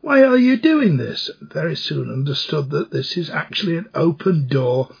 'Why are you doing this?' And very soon understood that this is actually an open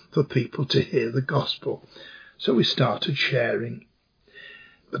door for people to hear the gospel. So we started sharing.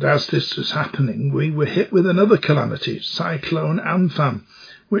 But as this was happening, we were hit with another calamity, Cyclone Amphan,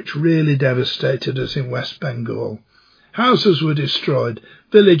 which really devastated us in West Bengal. Houses were destroyed,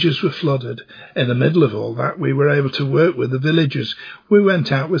 villages were flooded. In the middle of all that, we were able to work with the villagers. We went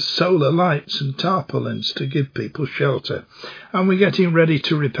out with solar lights and tarpaulins to give people shelter. And we're getting ready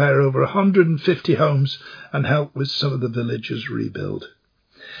to repair over 150 homes and help with some of the villagers' rebuild.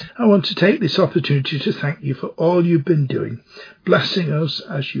 I want to take this opportunity to thank you for all you've been doing, blessing us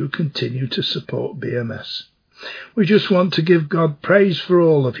as you continue to support BMS. We just want to give God praise for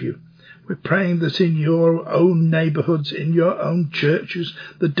all of you. We're praying that in your own neighbourhoods, in your own churches,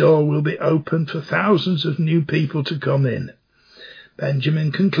 the door will be open for thousands of new people to come in."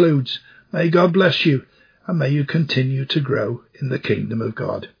 Benjamin concludes, "May God bless you, and may you continue to grow in the kingdom of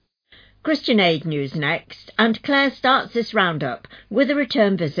God." Christian Aid news next, and Claire starts this roundup with a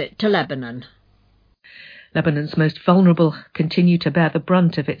return visit to Lebanon. Lebanon's most vulnerable continue to bear the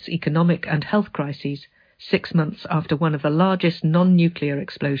brunt of its economic and health crises 6 months after one of the largest non-nuclear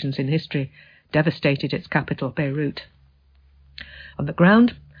explosions in history devastated its capital, Beirut. On the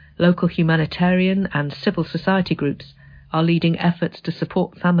ground, local humanitarian and civil society groups are leading efforts to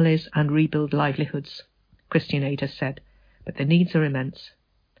support families and rebuild livelihoods, Christian Aid has said, but the needs are immense.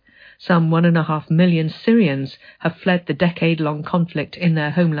 Some 1.5 million Syrians have fled the decade-long conflict in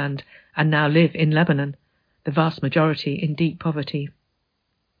their homeland and now live in Lebanon, the vast majority in deep poverty.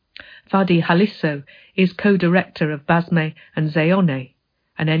 Fadi Halisso is co-director of Basme and Zayone,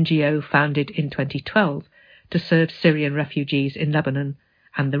 an NGO founded in 2012 to serve Syrian refugees in Lebanon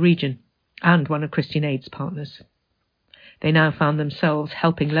and the region, and one of Christian Aid's partners. They now found themselves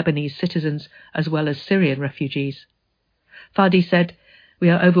helping Lebanese citizens as well as Syrian refugees. Fadi said, "We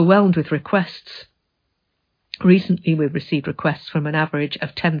are overwhelmed with requests. Recently we've received requests from an average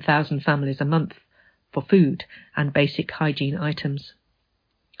of 10,000 families a month for food and basic hygiene items.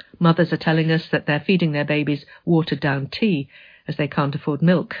 Mothers are telling us that they're feeding their babies watered-down tea as they can't afford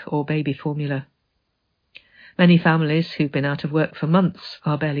milk or baby formula. Many families who've been out of work for months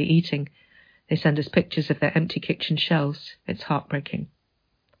are barely eating. They send us pictures of their empty kitchen shelves. It's heartbreaking."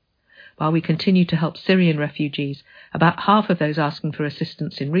 While we continue to help Syrian refugees, about half of those asking for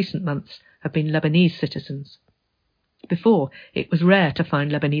assistance in recent months have been Lebanese citizens. Before, it was rare to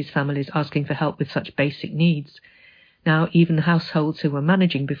find Lebanese families asking for help with such basic needs. Now even households who were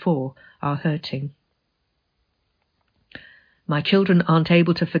managing before are hurting. "My children aren't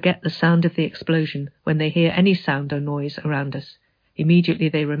able to forget the sound of the explosion when they hear any sound or noise around us. Immediately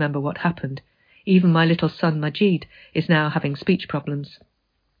they remember what happened. Even my little son Majid is now having speech problems."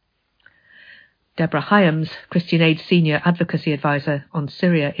 Deborah Hyams, Christian Aid Senior Advocacy Advisor on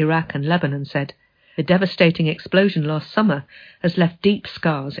Syria, Iraq and Lebanon, said, "The devastating explosion last summer has left deep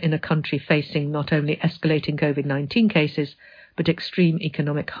scars in a country facing not only escalating COVID-19 cases, but extreme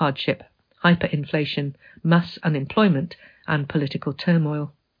economic hardship, hyperinflation, mass unemployment and political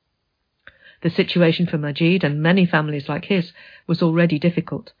turmoil." The situation for Majid and many families like his was already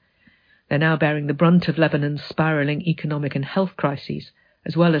difficult. They're now bearing the brunt of Lebanon's spiralling economic and health crises,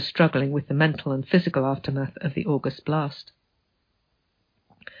 as well as struggling with the mental and physical aftermath of the August blast.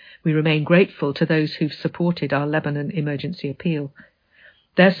 "We remain grateful to those who've supported our Lebanon emergency appeal.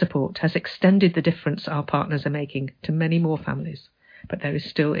 Their support has extended the difference our partners are making to many more families, but there is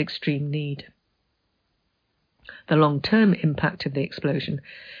still extreme need." The long-term impact of the explosion,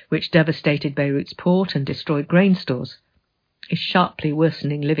 which devastated Beirut's port and destroyed grain stores, is sharply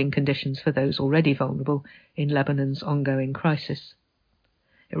worsening living conditions for those already vulnerable in Lebanon's ongoing crisis.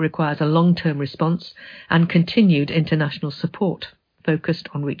 It requires a long-term response and continued international support focused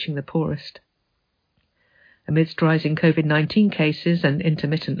on reaching the poorest. Amidst rising COVID-19 cases and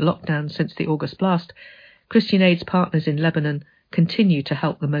intermittent lockdowns since the August blast, Christian Aid's partners in Lebanon continue to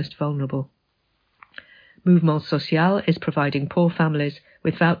help the most vulnerable. Mouvement Social is providing poor families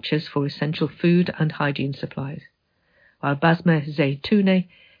with vouchers for essential food and hygiene supplies, while Basma Zaytoune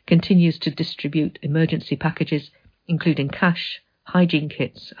continues to distribute emergency packages, including cash, hygiene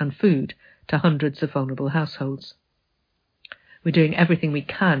kits and food, to hundreds of vulnerable households. We're doing everything we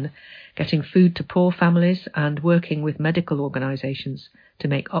can, getting food to poor families and working with medical organisations to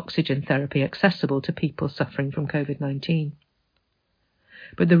make oxygen therapy accessible to people suffering from COVID-19.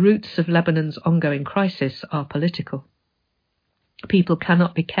 But the roots of Lebanon's ongoing crisis are political. People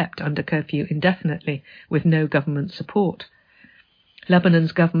cannot be kept under curfew indefinitely with no government support.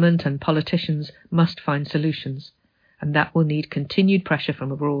 Lebanon's government and politicians must find solutions, and that will need continued pressure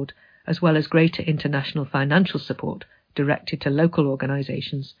from abroad, as well as greater international financial support directed to local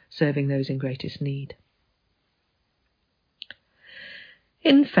organisations serving those in greatest need.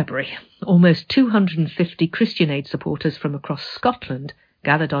 In February, almost 250 Christian Aid supporters from across Scotland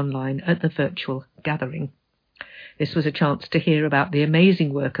gathered online at the virtual gathering. This was a chance to hear about the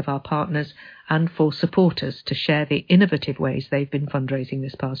amazing work of our partners and for supporters to share the innovative ways they've been fundraising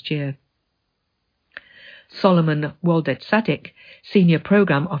this past year. Solomon Waldet Sadik, Senior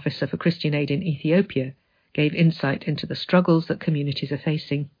Programme Officer for Christian Aid in Ethiopia, gave insight into the struggles that communities are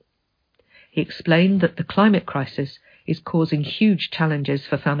facing. He explained that the climate crisis is causing huge challenges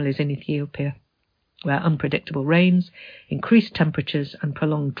for families in Ethiopia, where unpredictable rains, increased temperatures and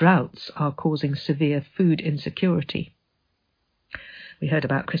prolonged droughts are causing severe food insecurity. We heard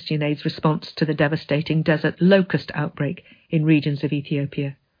about Christian Aid's response to the devastating desert locust outbreak in regions of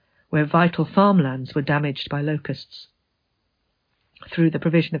Ethiopia, where vital farmlands were damaged by locusts. Through the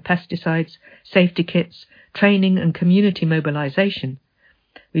provision of pesticides, safety kits, training and community mobilisation,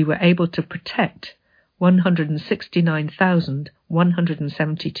 we were able to protect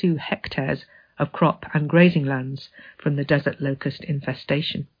 169,172 hectares of crop and grazing lands from the desert locust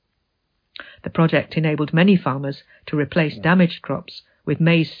infestation. The project enabled many farmers to replace damaged crops with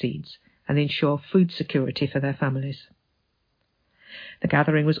maize seeds and ensure food security for their families. The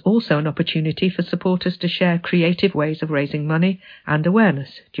gathering was also an opportunity for supporters to share creative ways of raising money and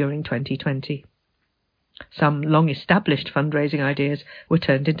awareness during 2020. Some long-established fundraising ideas were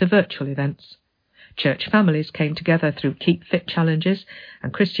turned into virtual events. Church families came together through Keep Fit challenges,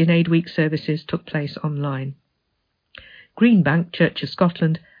 and Christian Aid Week services took place online. Greenbank Church of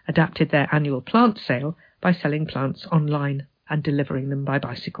Scotland adapted their annual plant sale by selling plants online and delivering them by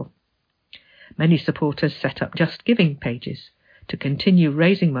bicycle. Many supporters set up Just Giving pages to continue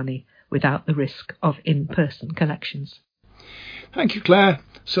raising money without the risk of in-person collections. Thank you, Claire.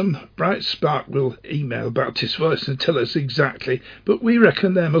 Some bright spark will email Baptist Voice and tell us exactly, but we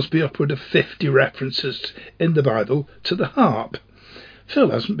reckon there must be upward of 50 references in the Bible to the harp.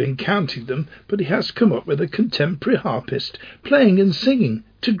 Phil hasn't been counting them, but he has come up with a contemporary harpist playing and singing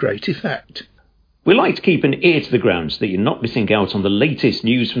to great effect. We like to keep an ear to the ground so that you're not missing out on the latest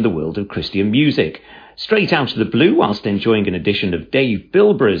news from the world of Christian music. Straight out of the blue, whilst enjoying an edition of Dave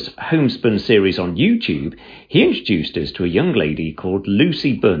Bilborough's Homespun series on YouTube, he introduced us to a young lady called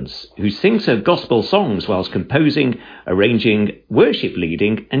Lucy Bunce, who sings her gospel songs whilst composing, arranging, worship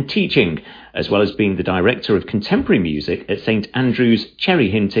leading and teaching, as well as being the director of contemporary music at St Andrew's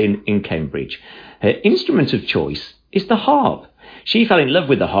Cherry Hinton in Cambridge. Her instrument of choice is the harp. She fell in love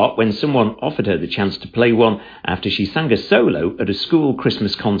with the harp when someone offered her the chance to play one after she sang a solo at a school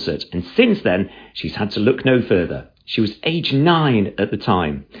Christmas concert, and since then she's had to look no further. She was age 9 at the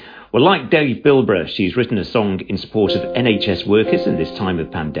time. Well, like Dave Bilborough, she's written a song in support of NHS workers in this time of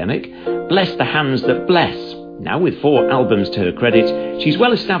pandemic, Bless the Hands That Bless. Now with 4 albums to her credit, she's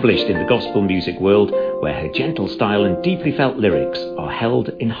well established in the gospel music world, where her gentle style and deeply felt lyrics are held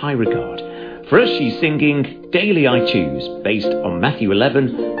in high regard. For us, she's singing Daily I Choose, based on Matthew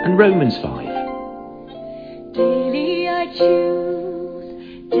 11 and Romans 5. Daily I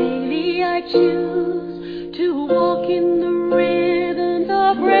choose to walk in the rhythm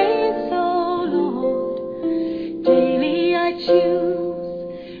of grace, oh Lord. Daily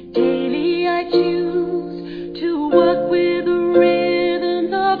I choose to work with the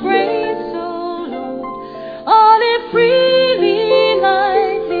rhythm of grace, oh Lord. I'll live freely,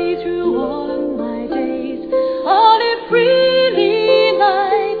 lightly through all of my days. I'll live freely,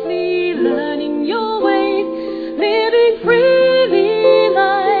 lightly, learn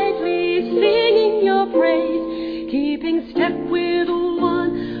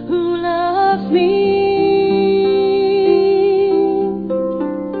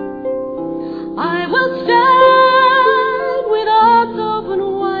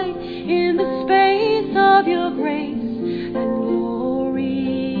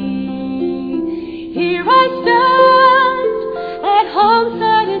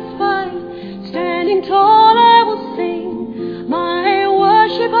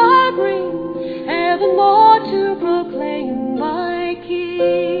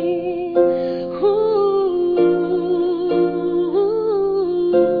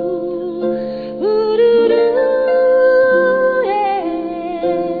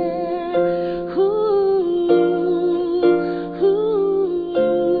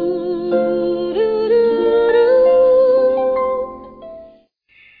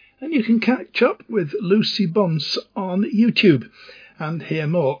you can catch up with Lucy Bunce on YouTube and hear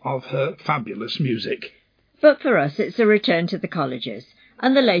more of her fabulous music. But for us, it's a return to the colleges,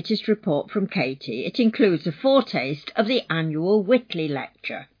 and the latest report from Katie, it includes a foretaste of the annual Whitley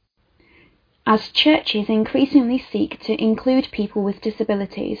Lecture. As churches increasingly seek to include people with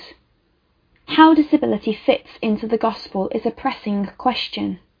disabilities, how disability fits into the gospel is a pressing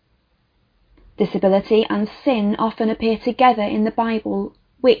question. Disability and sin often appear together in the Bible,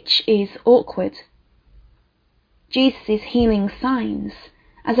 which is awkward. Jesus' healing signs,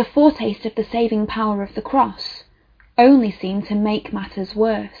 as a foretaste of the saving power of the cross, only seem to make matters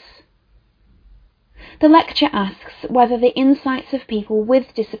worse. The lecture asks whether the insights of people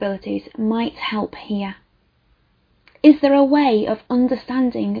with disabilities might help here. Is there a way of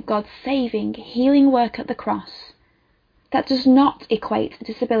understanding God's saving, healing work at the cross that does not equate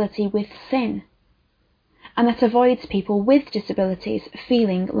disability with sin, and that avoids people with disabilities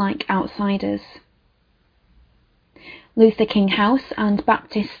feeling like outsiders? Luther King House and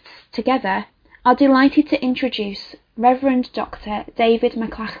Baptists together are delighted to introduce Reverend Dr. David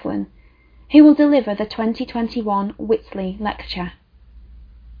McLachlan, who will deliver the 2021 Whitley Lecture.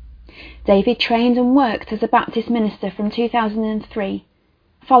 David trained and worked as a Baptist minister from 2003,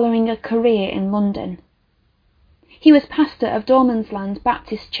 following a career in London. He was pastor of Dormansland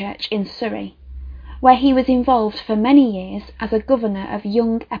Baptist Church in Surrey, where he was involved for many years as a governor of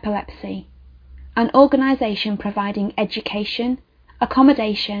Young Epilepsy, an organisation providing education,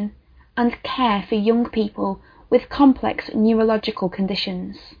 accommodation and care for young people with complex neurological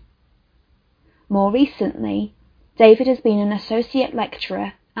conditions. More recently, David has been an associate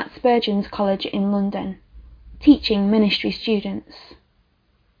lecturer at Spurgeon's College in London, teaching ministry students.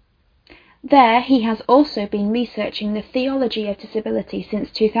 There he has also been researching the theology of disability since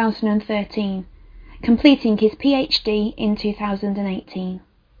 2013, completing his PhD in 2018.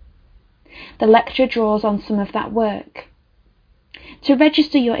 The lecture draws on some of that work. To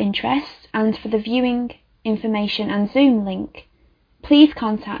register your interest and for the viewing information and Zoom link, please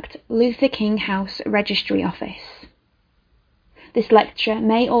contact Luther King House Registry Office. This lecture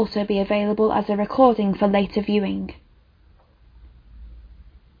may also be available as a recording for later viewing.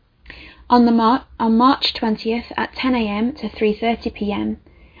 On March 20th at 10 a.m. to 3:30 p.m,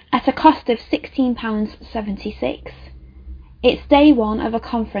 at a cost of £16.76, it's day one of a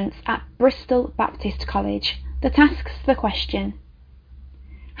conference at Bristol Baptist College that asks the question: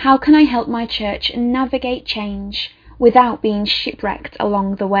 how can I help my church navigate change without being shipwrecked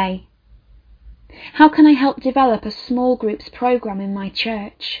along the way? How can I help develop a small groups program in my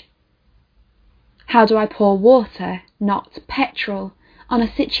church? How do I pour water, not petrol, on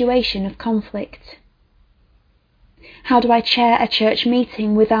a situation of conflict? How do I chair a church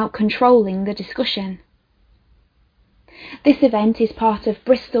meeting without controlling the discussion? This event is part of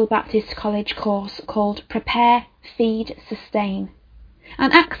Bristol Baptist College course called Prepare, Feed, Sustain,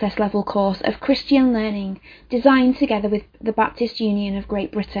 an access level course of Christian learning designed together with the Baptist Union of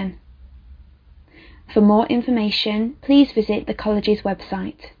Great Britain. For more information, please visit the college's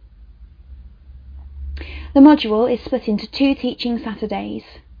website. The module is split into 2 teaching Saturdays.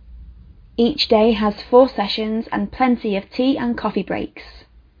 Each day has 4 sessions and plenty of tea and coffee breaks.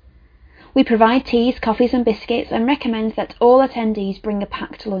 We provide teas, coffees and biscuits and recommend that all attendees bring a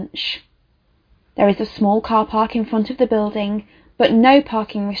packed lunch. There is a small car park in front of the building, but no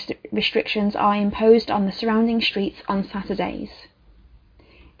parking restrictions are imposed on the surrounding streets on Saturdays.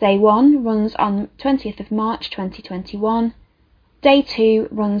 Day 1 runs on 20th of March 2021. Day 2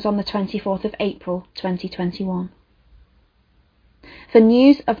 runs on the 24th of April 2021. For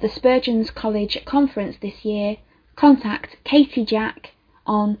news of the Spurgeon's College Conference this year, contact Katie Jack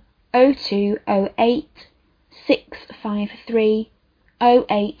on 0208 653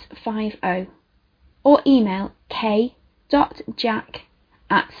 0850 or email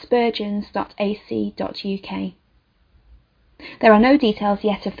k.jack@spurgeons.ac.uk. There are no details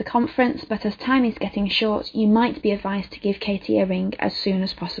yet of the conference, but as time is getting short, you might be advised to give Katie a ring as soon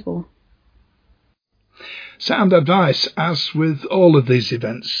as possible. Sound advice. As with all of these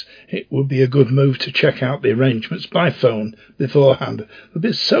events, it would be a good move to check out the arrangements by phone beforehand. There'll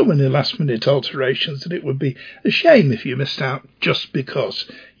be so many last-minute alterations that it would be a shame if you missed out just because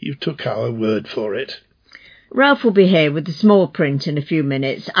you took our word for it. Ralph will be here with the small print in a few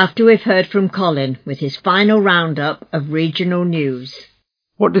minutes after we've heard from Colin with his final roundup of regional news.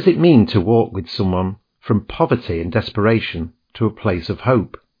 What does it mean to walk with someone from poverty and desperation to a place of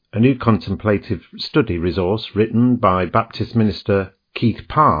hope? A new contemplative study resource written by Baptist minister Keith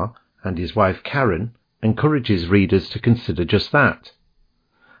Parr and his wife Karen encourages readers to consider just that.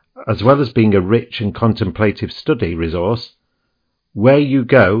 As well as being a rich and contemplative study resource, Where You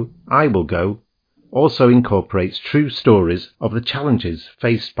Go, I Will Go also incorporates true stories of the challenges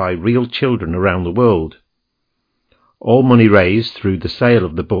faced by real children around the world. All money raised through the sale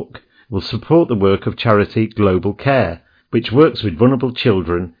of the book will support the work of charity Global Care, which works with vulnerable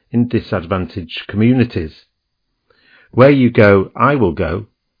children in disadvantaged communities. Where You Go, I Will Go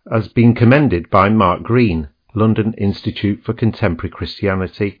has been commended by Mark Green, London Institute for Contemporary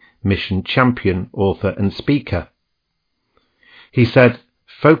Christianity mission champion, author and speaker. He said,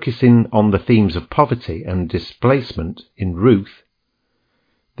 focusing on the themes of poverty and displacement in Ruth,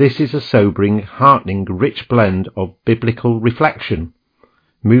 this is a sobering, heartening, rich blend of biblical reflection,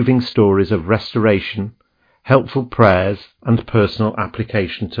 moving stories of restoration, helpful prayers and personal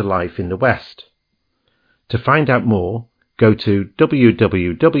application to life in the West. To find out more, go to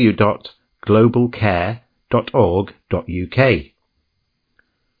www.globalcare.org.uk.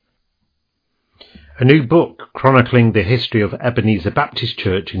 A new book chronicling the history of Ebenezer Baptist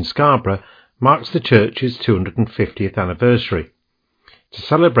Church in Scarborough marks the church's 250th anniversary. To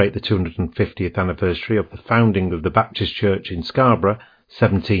celebrate the 250th anniversary of the founding of the Baptist Church in Scarborough,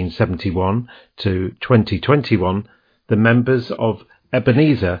 1771 to 2021, the members of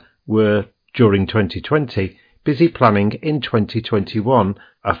Ebenezer were, during 2020, busy planning in 2021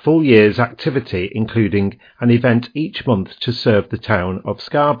 a full year's activity, including an event each month to serve the town of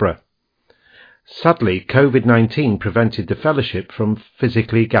Scarborough. Sadly, COVID-19 prevented the fellowship from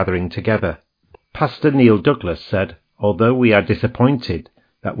physically gathering together. Pastor Neil Douglas said, although we are disappointed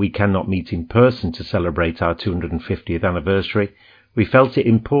that we cannot meet in person to celebrate our 250th anniversary, we felt it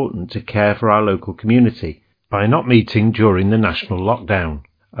important to care for our local community by not meeting during the national lockdown,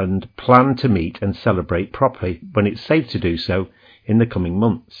 and plan to meet and celebrate properly when it's safe to do so in the coming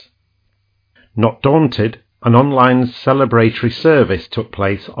months. Not daunted, an online celebratory service took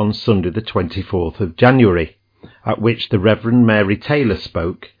place on Sunday the 24th of January, at which the Reverend Mary Taylor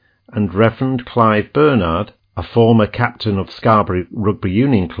spoke, and Reverend Clive Bernard, a former captain of Scarborough Rugby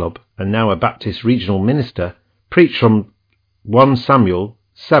Union Club and now a Baptist regional minister, preached from 1 Samuel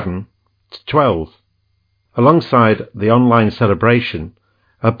 7-12. Alongside the online celebration,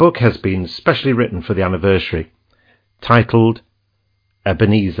 a book has been specially written for the anniversary, titled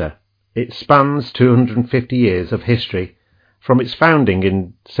Ebenezer. It spans 250 years of history, from its founding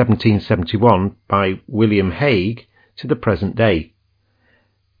in 1771 by William Hague to the present day.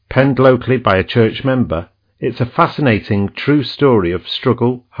 Penned locally by a church member, it's a fascinating, true story of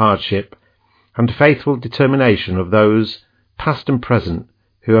struggle, hardship, and faithful determination of those, past and present,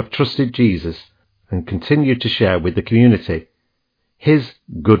 who have trusted Jesus and continue to share with the community His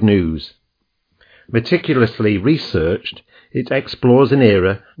good news. Meticulously researched, it explores an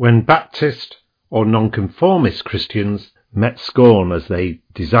era when Baptist or nonconformist Christians met scorn as they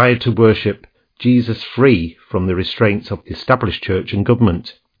desired to worship Jesus free from the restraints of the established church and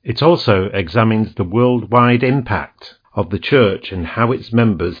government. It also examines the worldwide impact of the church and how its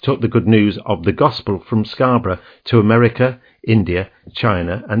members took the good news of the gospel from Scarborough to America, India,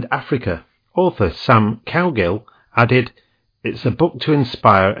 China and Africa. Author Sam Cowgill added, "It's a book to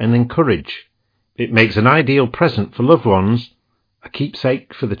inspire and encourage. It makes an ideal present for loved ones, a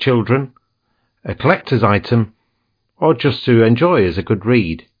keepsake for the children, a collector's item, or just to enjoy as a good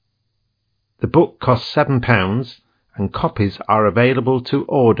read." The book costs £7 and copies are available to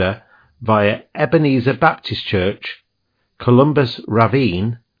order via Ebenezer Baptist Church, Columbus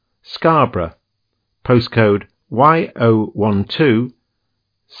Ravine, Scarborough, postcode Y012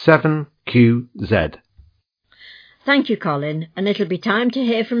 7QZ. Thank you, Colin, and it'll be time to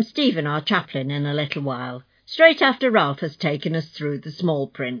hear from Stephen, our chaplain, in a little while, straight after Ralph has taken us through the small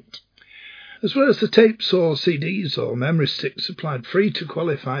print. As well as the tapes or CDs or memory sticks supplied free to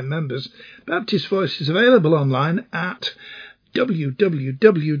qualifying members, Baptist Voice is available online at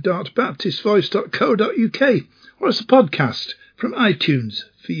www.baptistvoice.co.uk or as a podcast from iTunes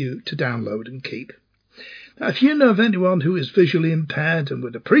for you to download and keep. Now, if you know of anyone who is visually impaired and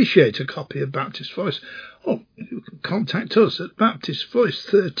would appreciate a copy of Baptist Voice, you can contact us at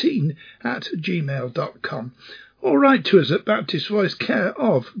baptistvoice13@gmail.com or write to us at Baptist Voice, care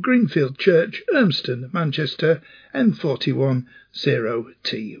of Greenfield Church, Urmston, Manchester, N41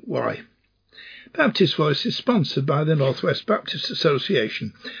 0TY. Baptist Voice is sponsored by the North West Baptist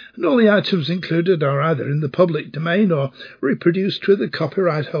Association, and all the items included are either in the public domain or reproduced with the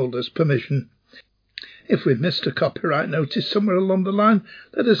copyright holder's permission. If we've missed a copyright notice somewhere along the line,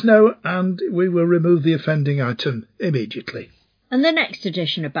 let us know and we will remove the offending item immediately. And the next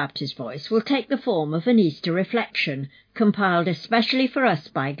edition of Baptist Voice will take the form of an Easter reflection, compiled especially for us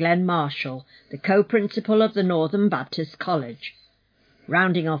by Glenn Marshall, the co-principal of the Northern Baptist College.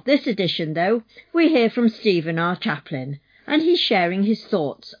 Rounding off this edition, though, we hear from Stephen, our chaplain, and he's sharing his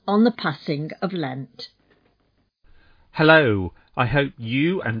thoughts on the passing of Lent. Hello, I hope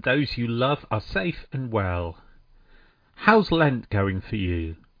you and those you love are safe and well. How's Lent going for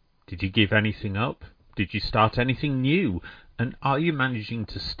you? Did you give anything up? Did you start anything new? And are you managing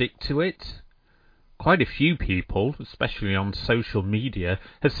to stick to it? Quite a few people, especially on social media,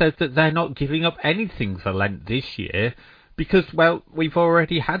 have said that they're not giving up anything for Lent this year because, well, we've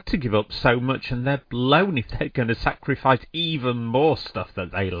already had to give up so much and they're blown if they're going to sacrifice even more stuff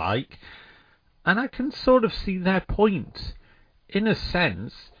that they like. And I can sort of see their point. In a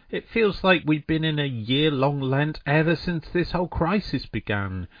sense, it feels like we've been in a year-long Lent ever since this whole crisis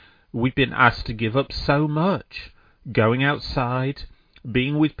began. We've been asked to give up so much. Going outside,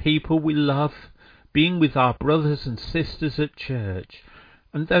 being with people we love, being with our brothers and sisters at church,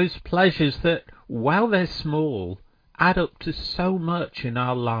 and those pleasures that, while they're small, add up to so much in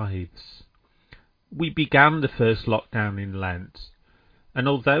our lives. We began the first lockdown in Lent, and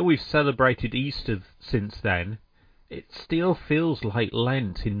although we've celebrated Easter since then, it still feels like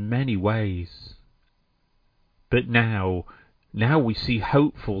Lent in many ways. But now we see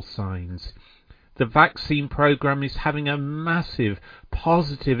hopeful signs. The vaccine programme is having a massive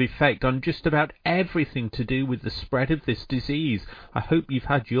positive effect on just about everything to do with the spread of this disease. I hope you've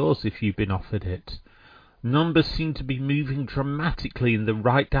had yours if you've been offered it. Numbers seem to be moving dramatically in the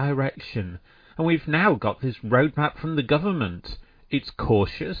right direction, and we've now got this roadmap from the government. It's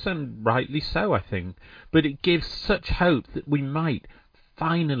cautious, and rightly so, I think, but it gives such hope that we might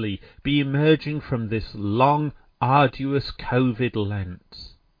finally be emerging from this long, arduous COVID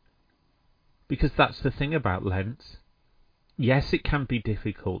Lent. Because that's the thing about Lent. Yes, it can be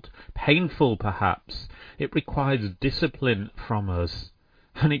difficult, painful perhaps. It requires discipline from us.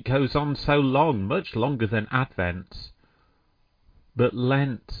 And it goes on so long, much longer than Advent. But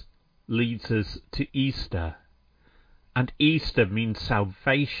Lent leads us to Easter. And Easter means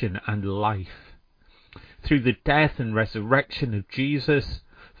salvation and life. Through the death and resurrection of Jesus,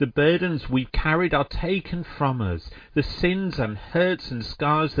 the burdens we've carried are taken from us. The sins and hurts and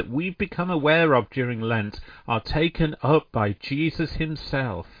scars that we've become aware of during Lent are taken up by Jesus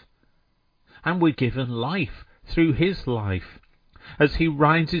himself. And we're given life through his life. As he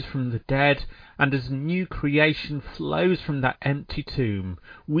rises from the dead and as new creation flows from that empty tomb,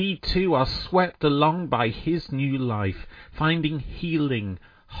 we too are swept along by his new life, finding healing,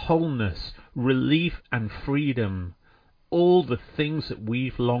 wholeness, relief and freedom. All the things that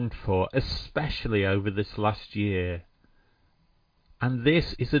we've longed for, especially over this last year. And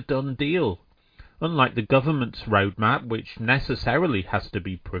this is a done deal. Unlike the government's roadmap, which necessarily has to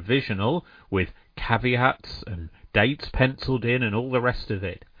be provisional, with caveats and dates penciled in and all the rest of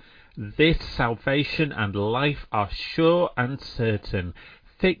it, this salvation and life are sure and certain,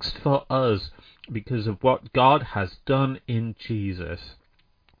 fixed for us because of what God has done in Jesus.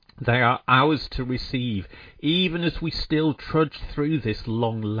 They are ours to receive, even as we still trudge through this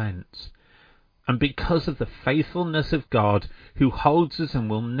long Lent. And because of the faithfulness of God, who holds us and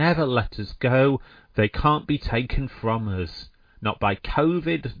will never let us go, they can't be taken from us, not by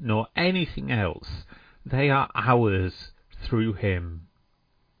COVID nor anything else. They are ours through him.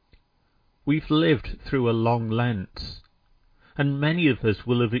 We've lived through a long Lent, and many of us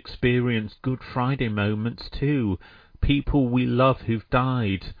will have experienced Good Friday moments too, people we love who've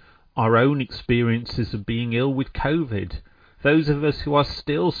died, our own experiences of being ill with COVID, those of us who are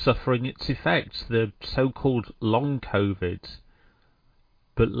still suffering its effects, the so-called long COVID.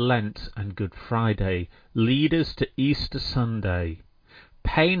 But Lent and Good Friday lead us to Easter Sunday.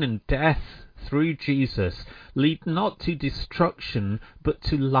 Pain and death through Jesus lead not to destruction but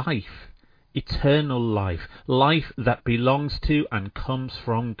to life, eternal life, life that belongs to and comes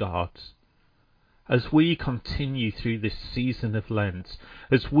from God. As we continue through this season of Lent,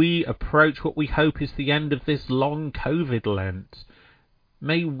 as we approach what we hope is the end of this long COVID Lent,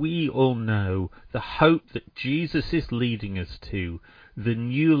 may we all know the hope that Jesus is leading us to, the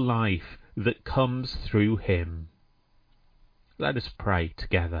new life that comes through him. Let us pray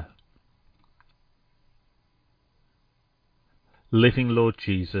together. Living Lord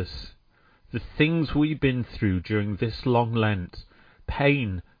Jesus, the things we've been through during this long Lent,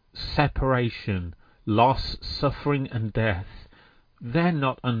 pain, separation, loss, suffering and death, they're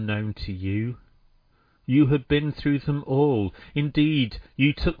not unknown to you. You have been through them all. Indeed,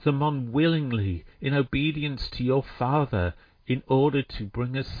 you took them on willingly in obedience to your Father in order to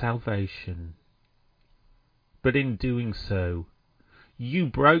bring us salvation. But in doing so, you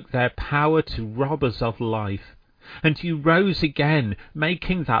broke their power to rob us of life, and you rose again,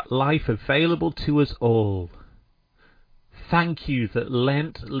 making that life available to us all. thank you that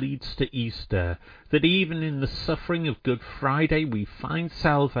Lent leads to Easter, that even in the suffering of Good Friday we find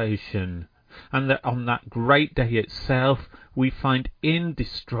salvation, and that on that great day itself we find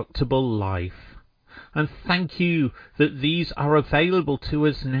indestructible life. And thank you that these are available to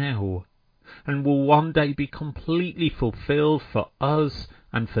us now, and will one day be completely fulfilled for us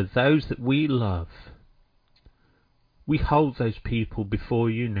and for those that we love. We hold those people before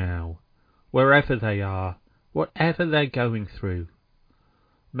you now, wherever they are, whatever they're going through.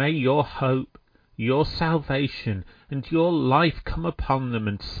 May your hope, your salvation, and your life come upon them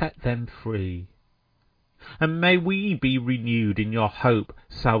and set them free. And may we be renewed in your hope,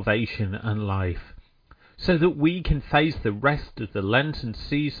 salvation, and life, so that we can face the rest of the Lenten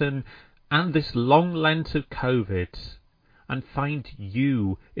season and this long Lent of COVID, and find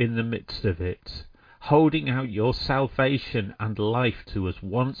you in the midst of it, holding out your salvation and life to us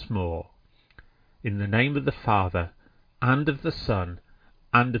once more. In the name of the Father, and of the Son,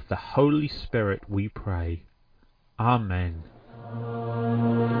 and of the Holy Spirit we pray. Amen.